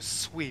push and we'll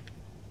just sweep,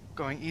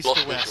 going east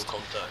to west.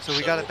 So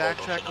we gotta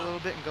backtrack a little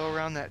bit and go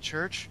around that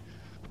church.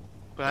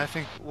 But I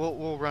think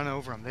we'll run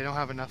over them. They don't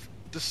have enough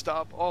to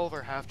stop all of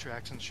our half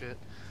tracks and shit.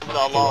 We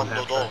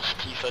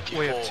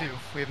have 2.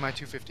 We have my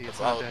 250. It's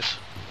not dead.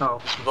 Oh.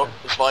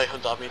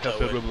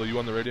 Are you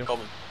on the radio?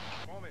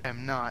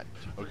 I'm not.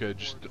 Okay,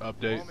 just to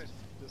update.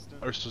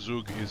 Our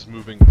Suzuki is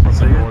moving from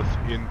the north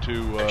into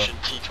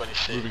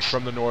moving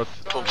from the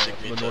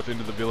north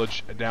into the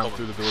village, down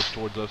through the village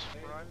towards us.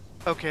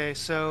 Okay,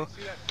 so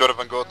Dort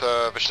van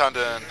Gotha, we stand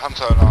in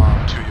Panzer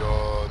to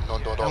your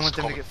I want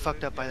them to get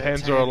fucked up by that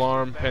Panzer tank.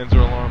 alarm, Panzer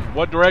alarm.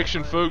 What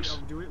direction, Fuchs?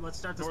 Let's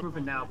start this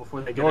moving now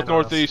before they get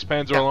northeast,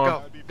 Panzer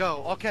alarm.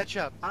 Go, I'll catch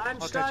up.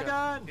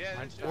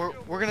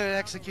 We're gonna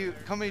execute.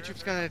 Company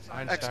troops gonna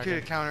execute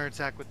a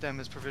counterattack with them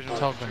as provisional.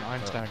 We're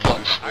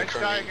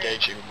currently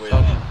engaging with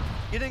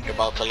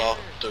Gabaltala,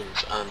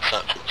 Dunes, and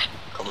Satchels.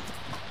 Common.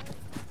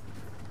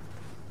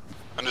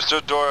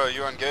 Understood, Dora.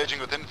 You're engaging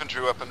with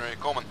infantry weaponry.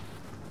 Common.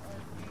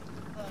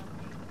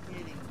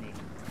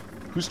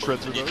 Whose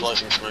treads are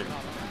those?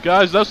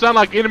 Guys, those sound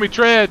like enemy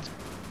treads.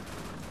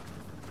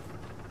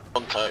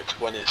 Contact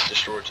when it's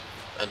destroyed.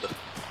 Ender.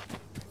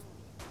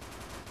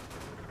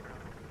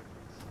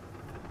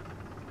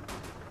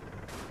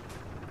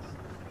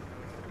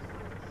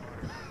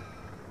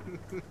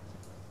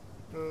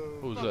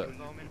 What was that?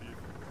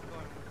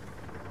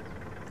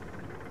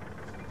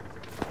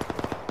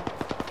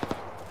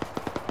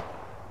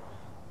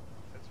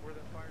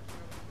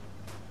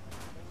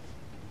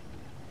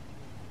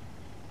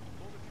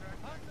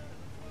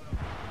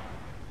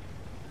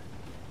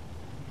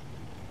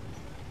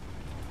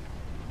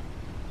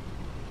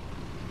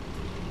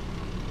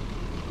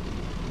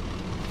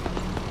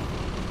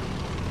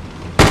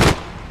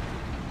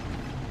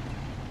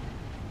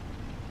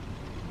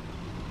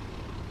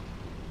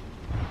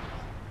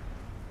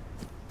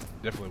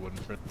 Definitely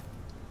wouldn't fit.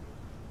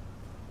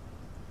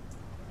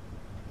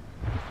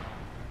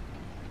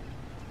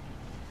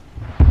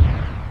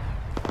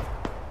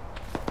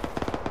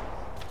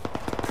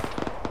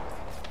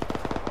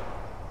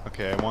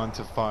 Okay, I want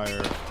to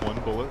fire 1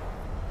 bullet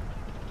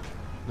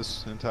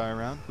this entire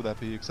round. Would that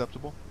be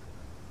acceptable?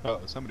 Oh,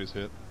 somebody's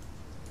hit.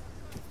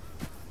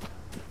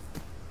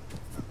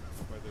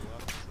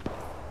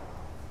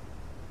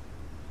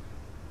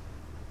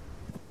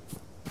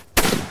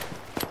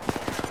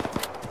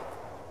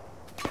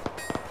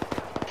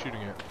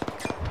 Shooting it.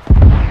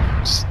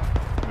 Just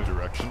in the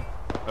direction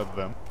of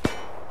them.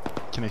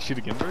 Can I shoot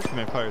again, Bert? Can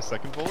I fire a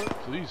second bullet?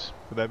 Please.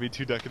 Would that be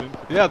too decadent?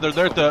 Yeah,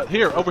 they're at the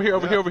over here.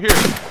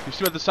 You see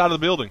them at the side of the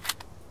building.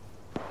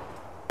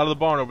 Out of the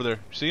barn over there.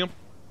 You see them?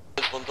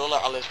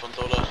 Alice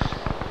Vandola,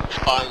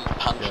 find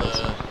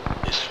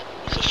Panzer is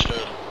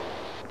destroyed.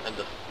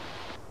 Ender.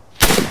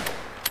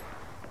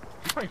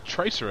 He's finding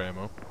tracer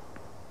ammo.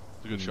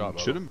 It's a good shot,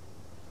 shoot him.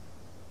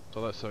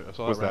 I saw that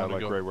Was that round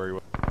like go. right where you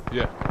were?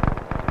 Yeah.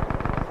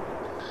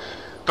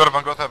 Dort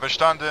van Gotha, we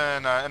stand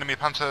in. Enemy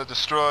Panzer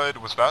destroyed.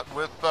 Was that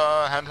with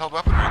handheld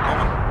weaponry?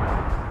 Common.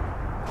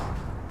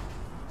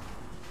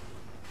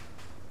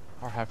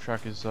 Our half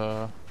track is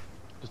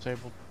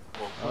disabled.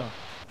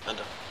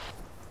 Ender.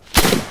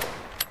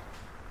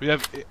 We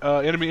have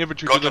enemy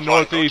infantry to the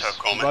northeast.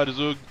 Right,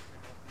 Zug.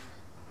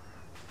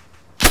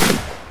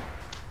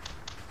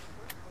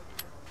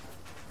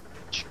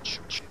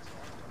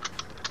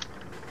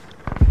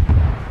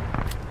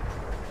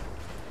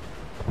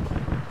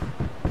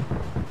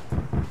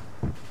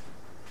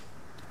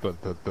 Yeah,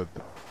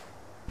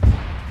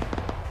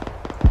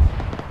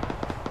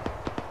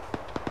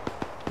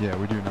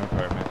 we're doing our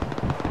part, man.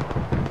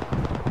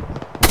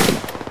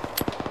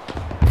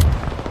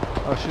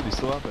 Oh shit, he's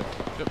still out there.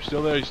 Yep,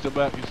 still there, he's still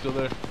back, he's still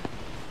there.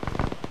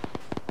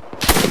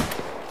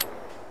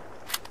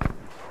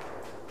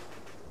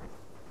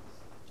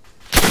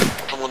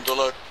 Come on,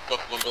 Dolo. Got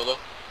one, Dolo.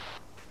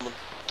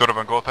 Dora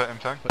van Gotha,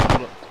 impact. Wait,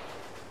 hold up.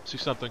 See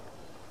something.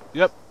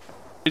 Yep.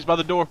 He's by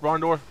the door, barn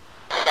door.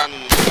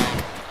 Standing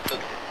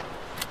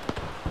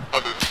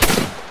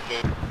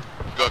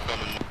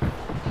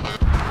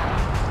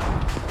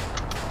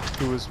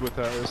Who was with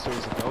Aristo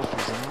was a Belch,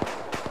 wasn't it?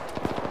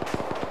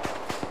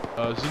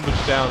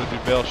 Zinder's down to do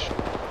Belch.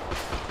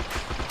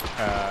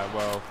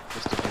 Well,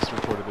 Mr. just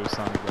reported their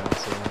sound again,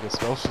 so I guess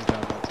Belch is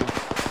down now too.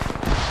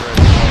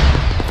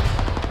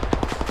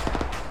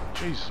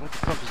 Jesus, what the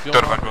fuck is going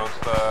Dora on? van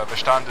Gotha,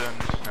 bestanden.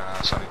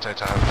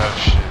 Sanitäter Herr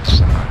Welch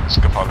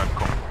ist gefallen.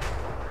 Komm.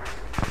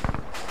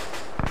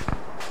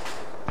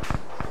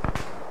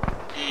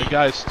 The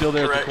guy is still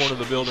there at the corner of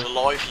the building. He's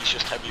alive, he's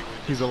just heavily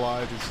wounded. He's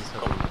alive, he's just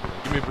heavily wounded.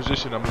 Give me a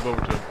position, I'll move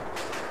over to him.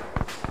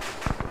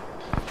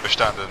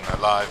 Bestanden,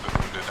 alive,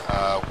 wounded.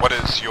 What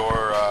is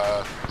your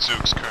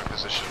Zug's current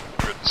position?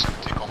 You're in the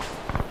vicinity, komm.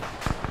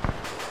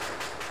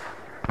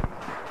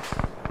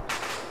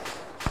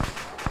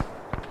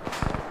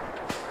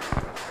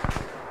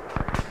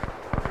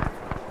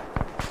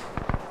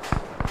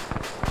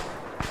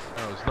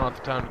 No, it's not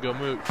the time to go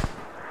move.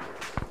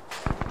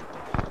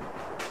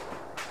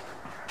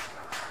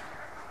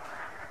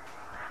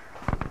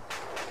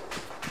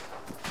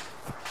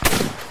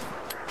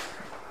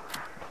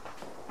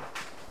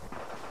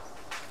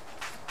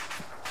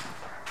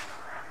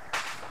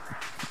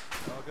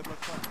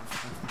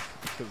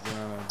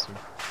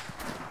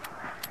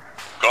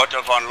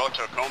 Gotha von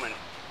Lothar kommen.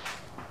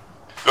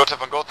 Lothar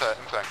van Gotha,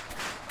 impact.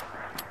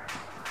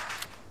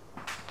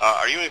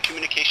 Are you in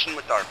communication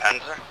with our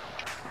Panzer?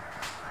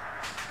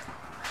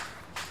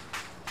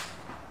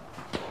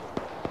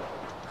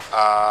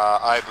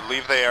 I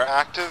believe they are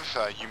active.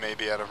 You may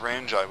be out of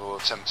range. I will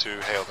attempt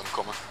to hail them,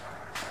 komm.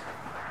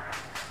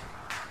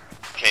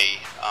 Okay,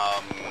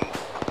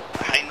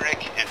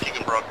 Heinrich and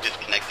Tigenbrock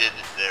disconnected.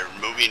 They're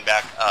moving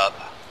back up.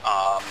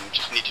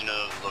 Just need to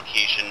know the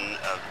location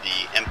of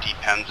the empty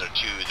Panzer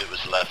II that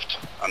was left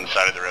on the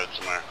side of the road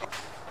somewhere.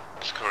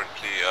 It's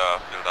currently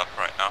filled up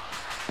right now.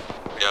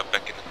 We are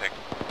back in the tank.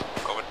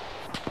 Over.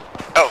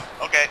 Oh,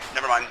 okay,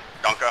 never mind.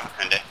 Danke,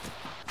 Ende.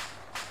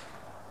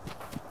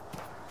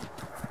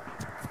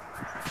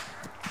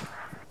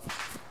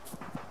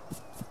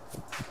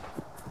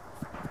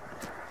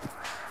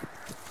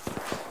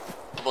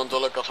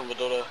 Gondola, Gotham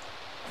Vadora,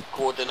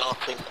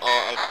 coordinating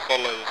are as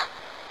follows.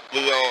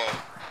 We are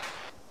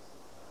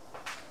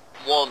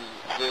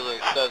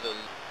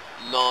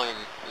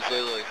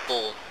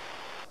 107,904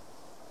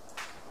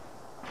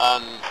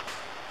 and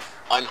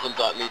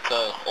 100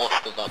 Meter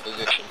off of that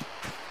position,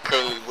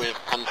 currently with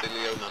Panzer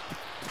Leona.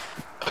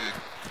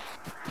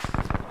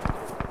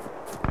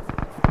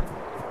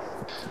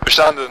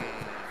 Bestanden.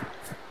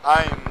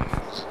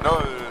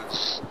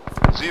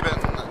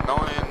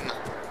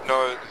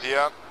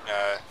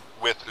 107,904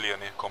 with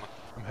Leonie, komm.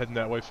 I'm heading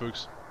that way,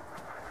 folks.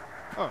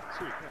 Oh,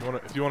 sweet. Yeah.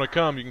 If you wanna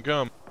come, you can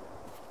come.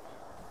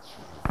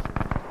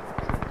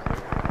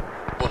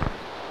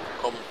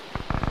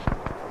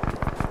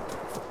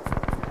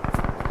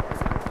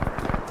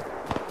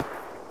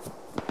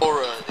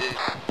 Aura is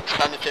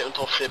Sanität und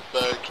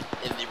Hofsberg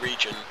in the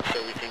region, so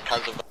we can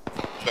cancel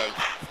both.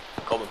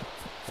 Common.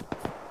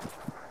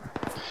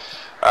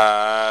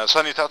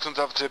 Sanität und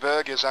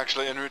Hofsberg is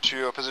actually en route to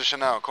your position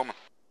now, komm.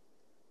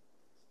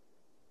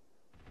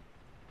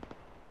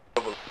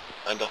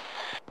 And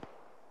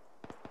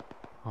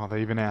Oh,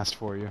 they even asked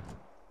for you.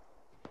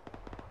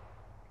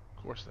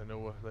 Of course, they know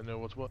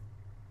what's what.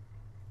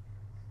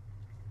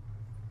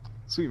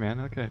 Sweet, man.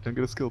 Okay, don't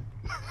get us killed.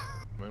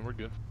 Man, we're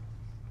good.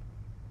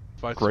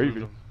 Fight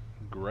Gravy.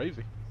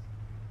 Gravy.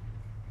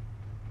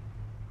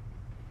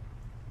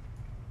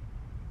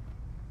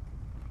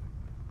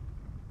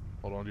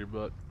 Hold on to your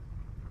butt.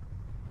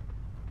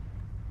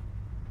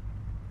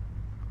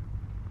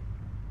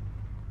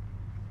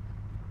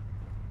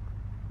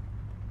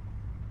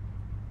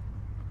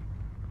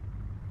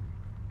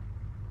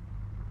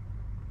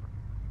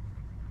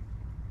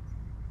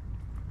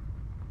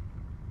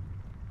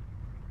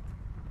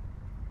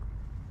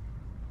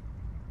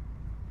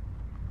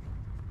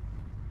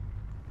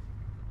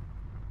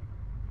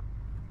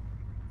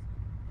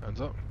 Hands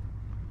up.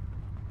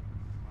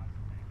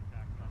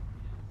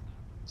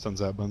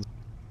 Sun's out, buns.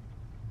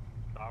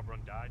 Run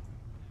died.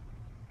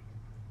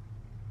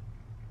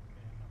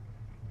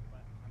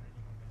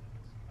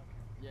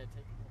 Yeah, take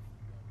him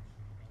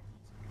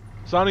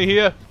off. Sonny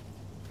here.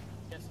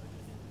 Yes,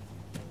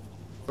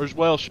 Where's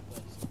Welsh?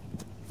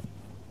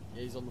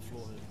 Yeah, he's on the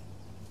floor here.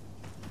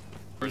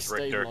 Where's He's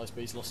Richter? stabilised,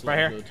 but he's lost a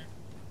Right lot here. of blood.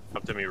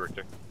 Up to me,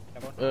 Richter.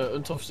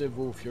 Unteroffizier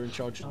Wolf, you're in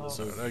charge of this.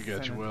 I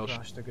got you, Welsh.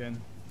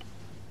 Again.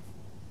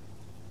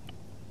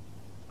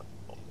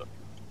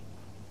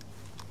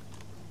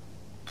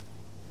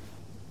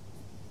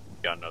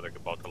 Got another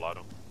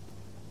Gabaltalado.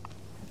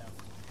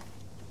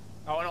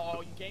 Oh no!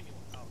 Oh, you gave me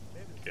one. Oh,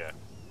 maybe. Yeah.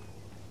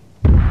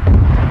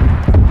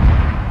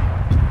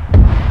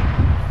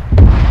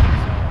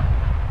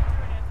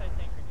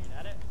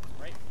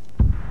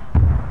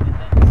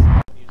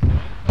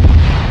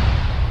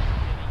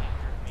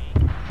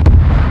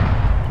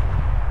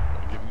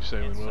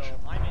 Sailing motion. So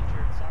I'm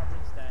injured,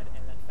 Sovereign's dead,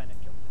 and then Fennec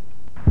killed me.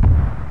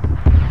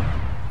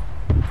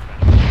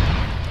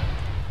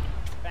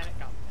 Fennec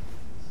got me.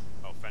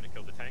 Oh, Fennec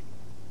killed the tank?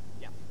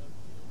 Yeah.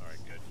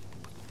 Alright, good.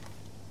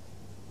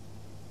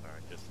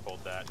 Alright, just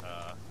hold that.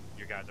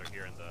 You guys are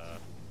here in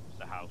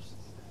the house.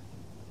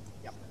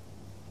 Yep.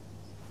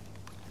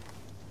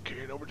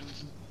 Carrying over to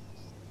this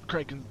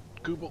cranking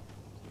Google.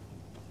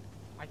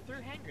 I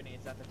threw hand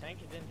grenades at the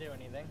tank, it didn't do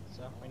anything,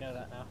 so we know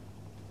that now.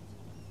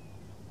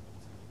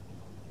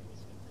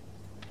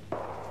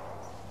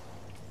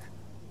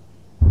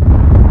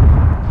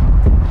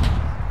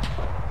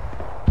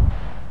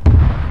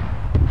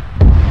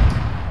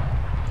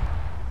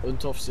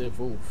 Unteroffizier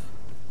Wolf.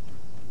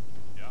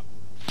 Yeah.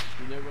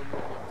 You know when we'll be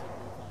able to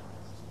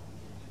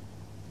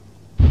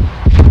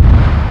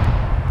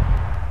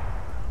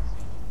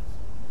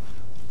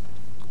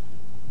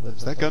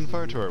Is that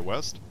gunfire to our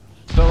west?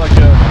 Felt like we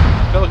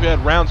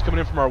had rounds coming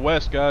in from our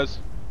west, guys.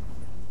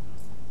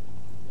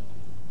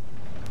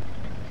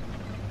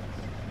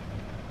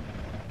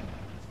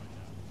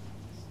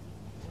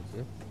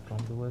 From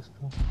the west.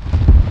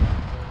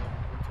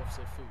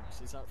 Unteroffizier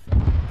Fuchs, is that from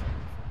the tank?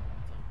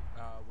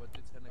 What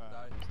did Fennec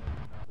die? No,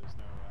 there's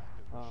no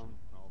active mission.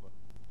 Alva.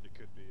 It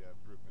could be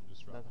Brookman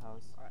just dropped. That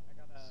house. Alright, I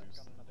got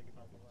another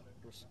Gibraltar letter.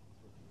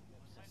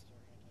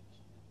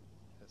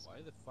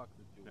 Why the fuck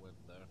did you went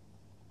there?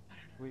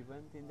 We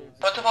went in there.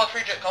 Protocol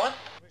Friedrich, coming?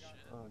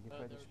 Oh,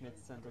 Gefreiter Schmidt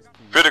sent us to...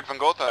 Friedrich van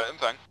Gotha,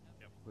 inthang.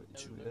 Yes.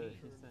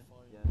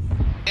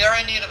 We are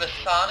in need of a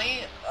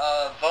Sani.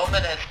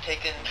 Bowman has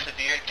taken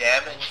severe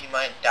damage. He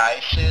might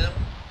die soon.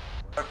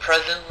 We're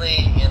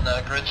presently in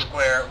grid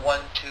square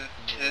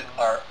 122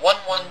 or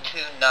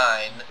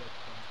 1129.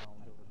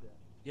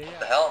 What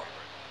the hell?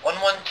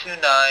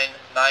 1129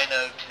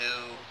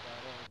 902.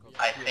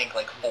 I think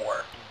like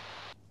 4.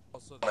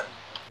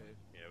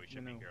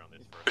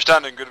 We're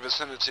standing in good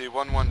vicinity,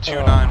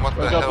 1129, what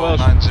the hell,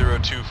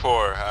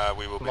 9024.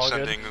 We will be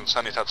sending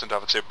Sanitats and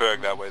Officer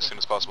Berg that way as soon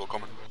as possible,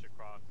 coming.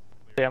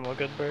 Yeah, I'm all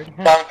good, Bird.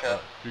 Danke.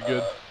 You're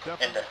good.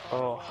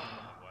 Oh.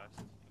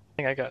 I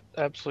think I got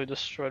absolutely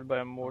destroyed by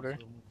a mortar.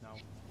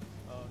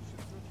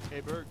 Hey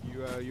Berg,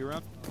 you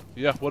around?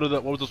 Yeah, what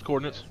was those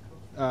coordinates?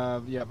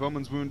 Yeah,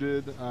 Bowman's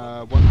wounded,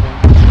 1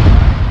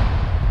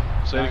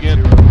 Say it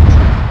again.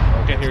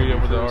 I can't hear you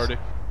over there already.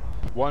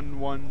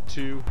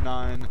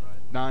 1129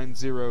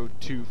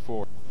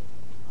 9024.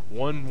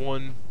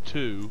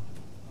 112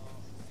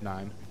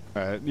 9.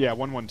 Yeah,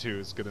 112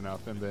 is good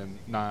enough, and then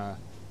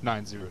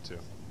 902.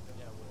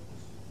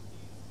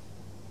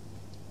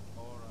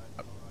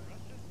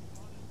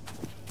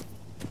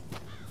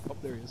 Oh,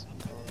 there he is.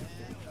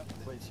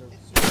 Wait, sir.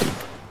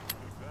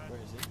 Where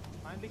is he?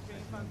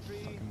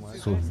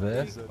 So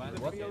where?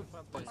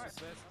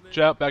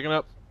 Chap, backing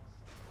up.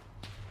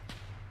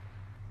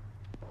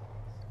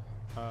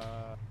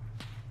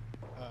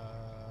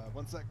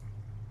 One sec.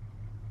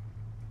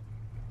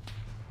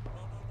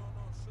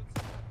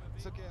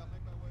 It's okay, I'll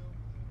make my way over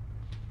there.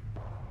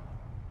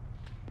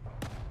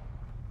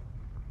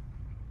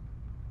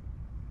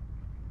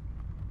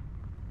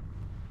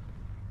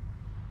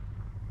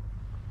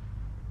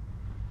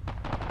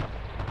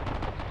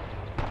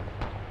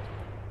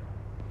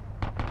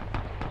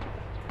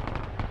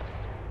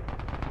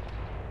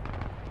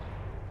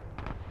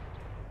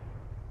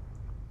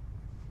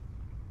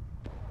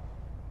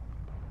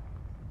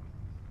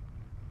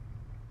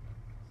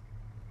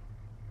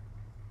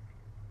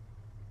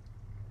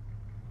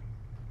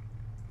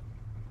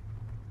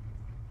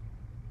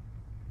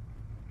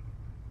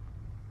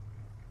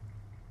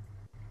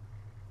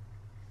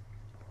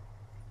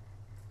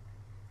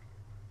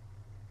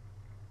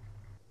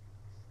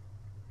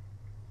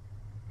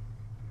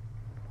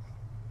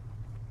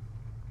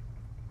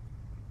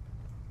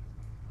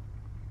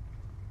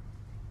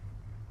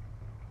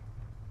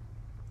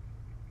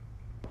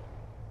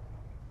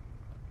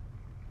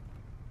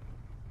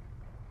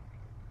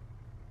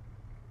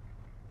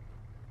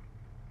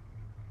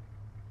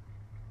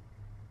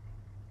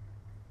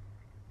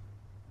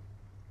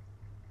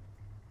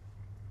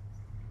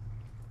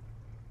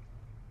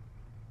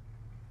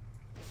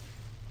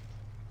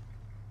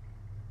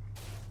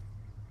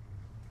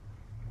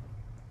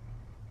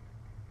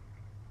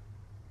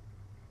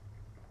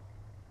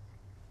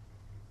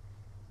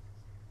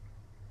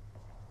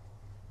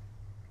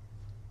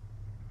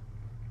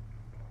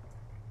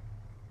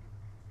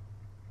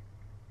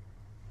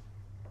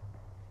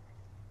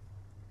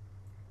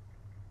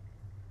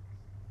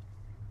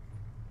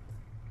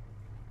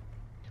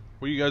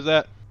 Where you guys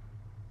at?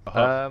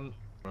 You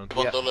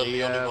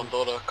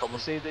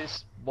see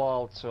this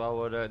wall to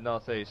our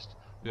northeast?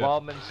 Yeah.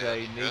 Warman's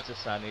needs a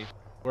Sani.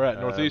 We're at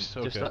northeast?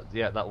 Just Okay. that,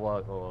 yeah, that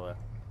wall over there.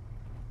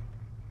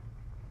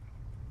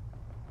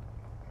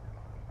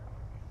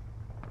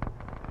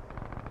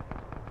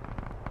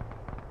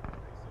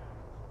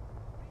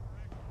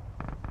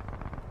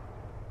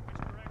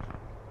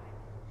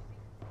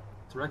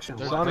 Direction.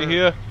 Sonny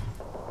here.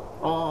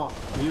 Oh,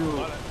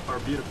 you are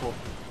beautiful.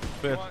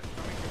 Ben.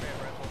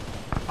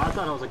 I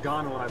thought I was a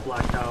goner when I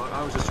blacked out.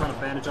 I was just trying to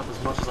bandage up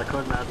as much as I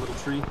could in that little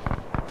tree.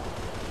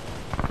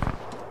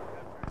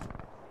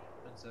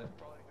 That's it.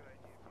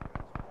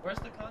 Where's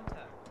the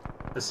contact?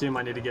 Assume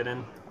I need to get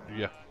in.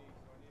 Yeah.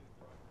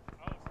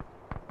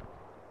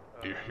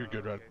 You're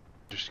good, right?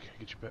 Just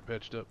get you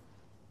patched up.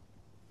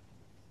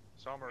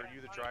 Summer, are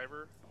you the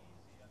driver?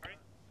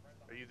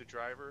 Are you the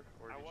driver?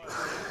 Or did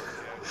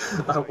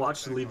you... I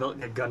watched Lee Belt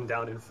get gunned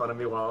down in front of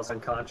me while I was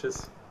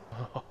unconscious.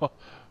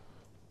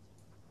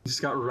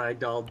 Just got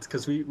ragdolled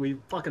because we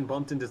fucking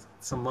bumped into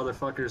some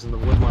motherfuckers in the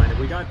wood line. And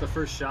we got the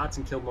first shots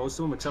and killed most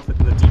of them except for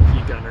the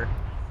DP gunner.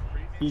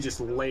 He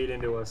just laid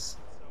into us.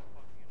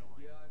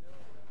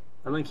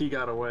 I think he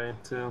got away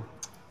too.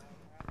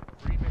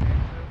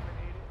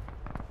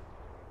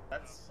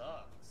 That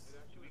sucks.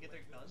 Should we get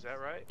their guns? Is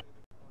that right?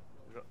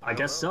 I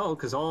guess so,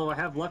 because all I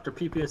have left are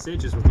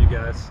PPSHs with you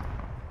guys.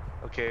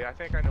 Okay, I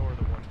think I know where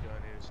the one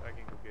gun is. I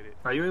can go get it.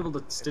 Are you able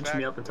to stitch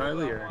me up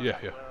entirely, or? Yeah.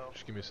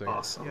 Just give me a second.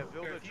 Awesome.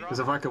 Because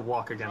if I could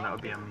walk again, that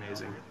would be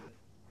amazing.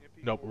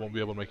 Nope, we won't be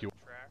able to make you.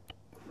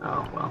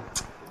 Oh, well.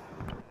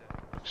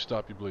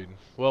 Stop you bleeding.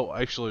 Well,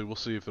 actually, we'll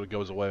see if it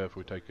goes away if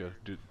we take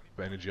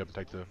bandage you up and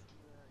take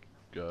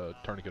the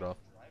tourniquet off.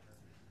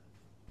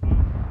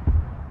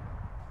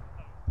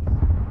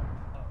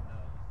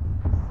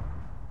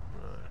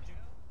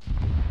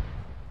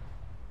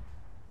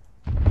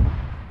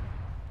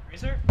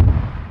 Freezer?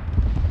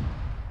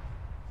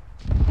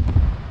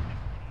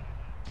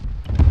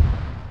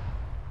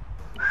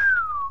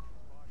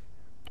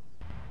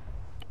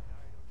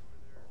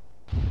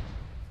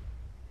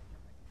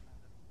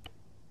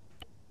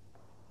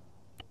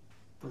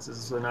 This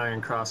is an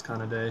Iron Cross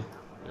kind of day.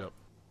 Yep.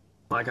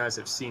 My guys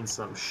have seen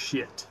some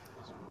shit.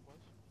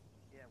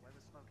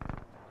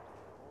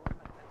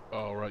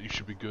 Alright, you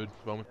should be good,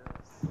 Bowman.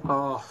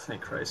 Oh,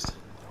 thank Christ.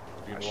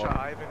 You I can shot walk.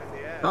 Ivan in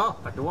the ass. Oh,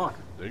 I can walk.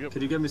 There you go.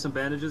 Could you give me some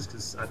bandages?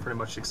 Because I'm pretty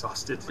much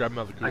exhausted. Grab them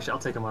out of the coupe. Actually, I'll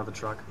take them out of the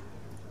truck.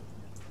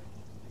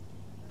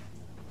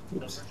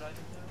 Oops.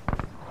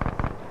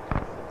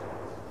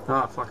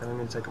 Ah, fuck, I didn't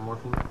mean to take a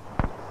morphine.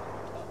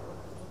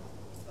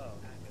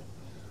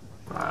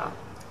 Ah,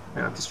 I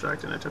got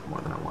distracted and I took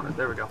more than I wanted.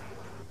 There we go.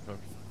 Okay.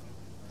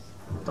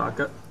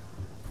 Docket.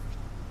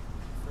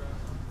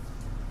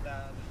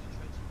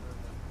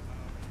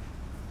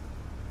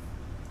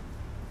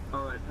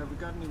 Alright, have we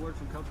got any word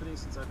from company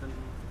since I've been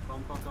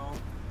phone fuck all?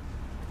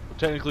 Well,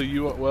 technically, it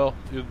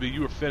would be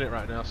you or Finnet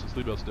right now since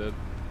Liebelt's dead.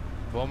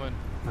 Bowman.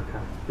 Okay.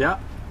 Yeah?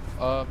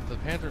 The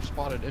Panther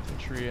spotted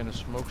infantry and a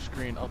smoke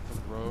screen up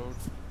the road,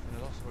 and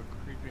there's also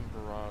a creeping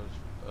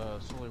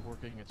barrage slowly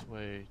working its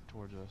way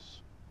towards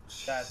us.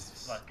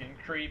 That's fucking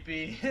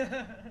creepy.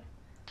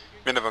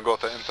 Minivan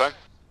got that inside.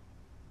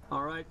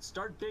 Alright,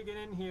 start digging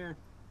in here.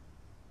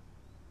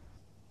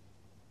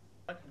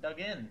 Dug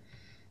in.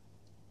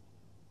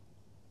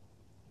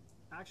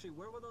 Actually,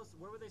 where were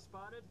they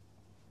spotted?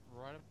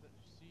 Right up there,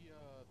 you see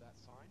that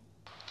sign?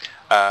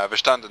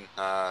 Verstanden.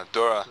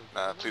 Dora,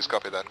 please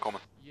copy that.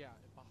 Common. Yeah,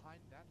 behind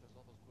that there's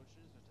all those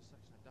bushes, there's a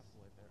section of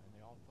defilade there, and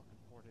they all fucking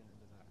poured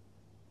into that.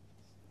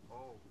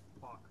 Oh,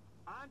 fuck.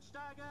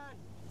 Einsteigen!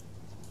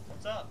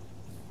 What's up?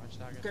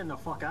 Einsteigen. Getting the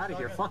fuck out of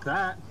here. Fuck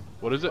that.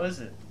 What is it? What is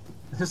it?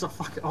 There's a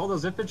fuck. All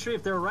those infantry,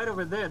 if they were right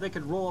over there, they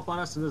could roll up on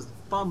us and there's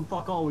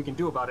fuck all we can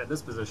do about it in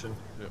this position.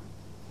 Yep.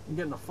 I'm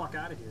getting the fuck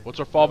out of here. What's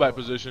our fallback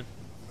position?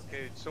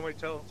 Okay, somebody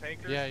tell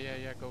tanker. Yeah,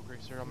 go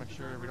Greaser, I'll make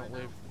sure we don't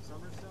leave.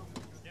 Summer still?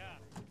 Yeah.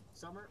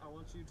 Summer, I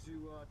want you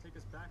to take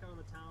us back out of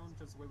the town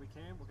just the way we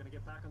can. We're gonna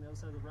get back on the other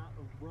side of the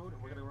road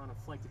and we're gonna go around and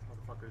flank these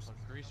motherfuckers.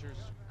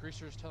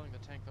 Greaser's telling the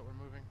tank that we're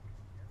moving.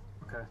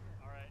 Okay.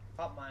 Alright.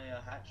 Pop my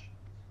hatch.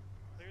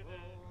 Clear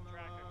the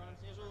track.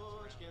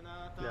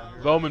 Yeah.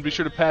 Bowman, be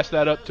sure to pass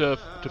that up to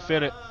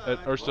Finnet at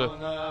Ursa.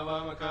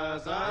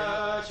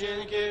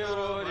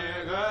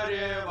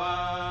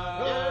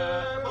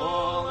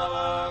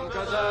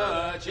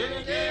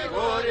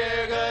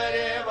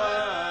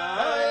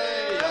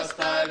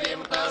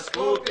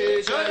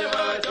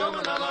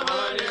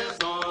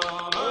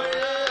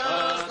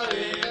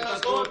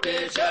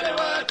 Печаль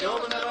во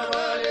темном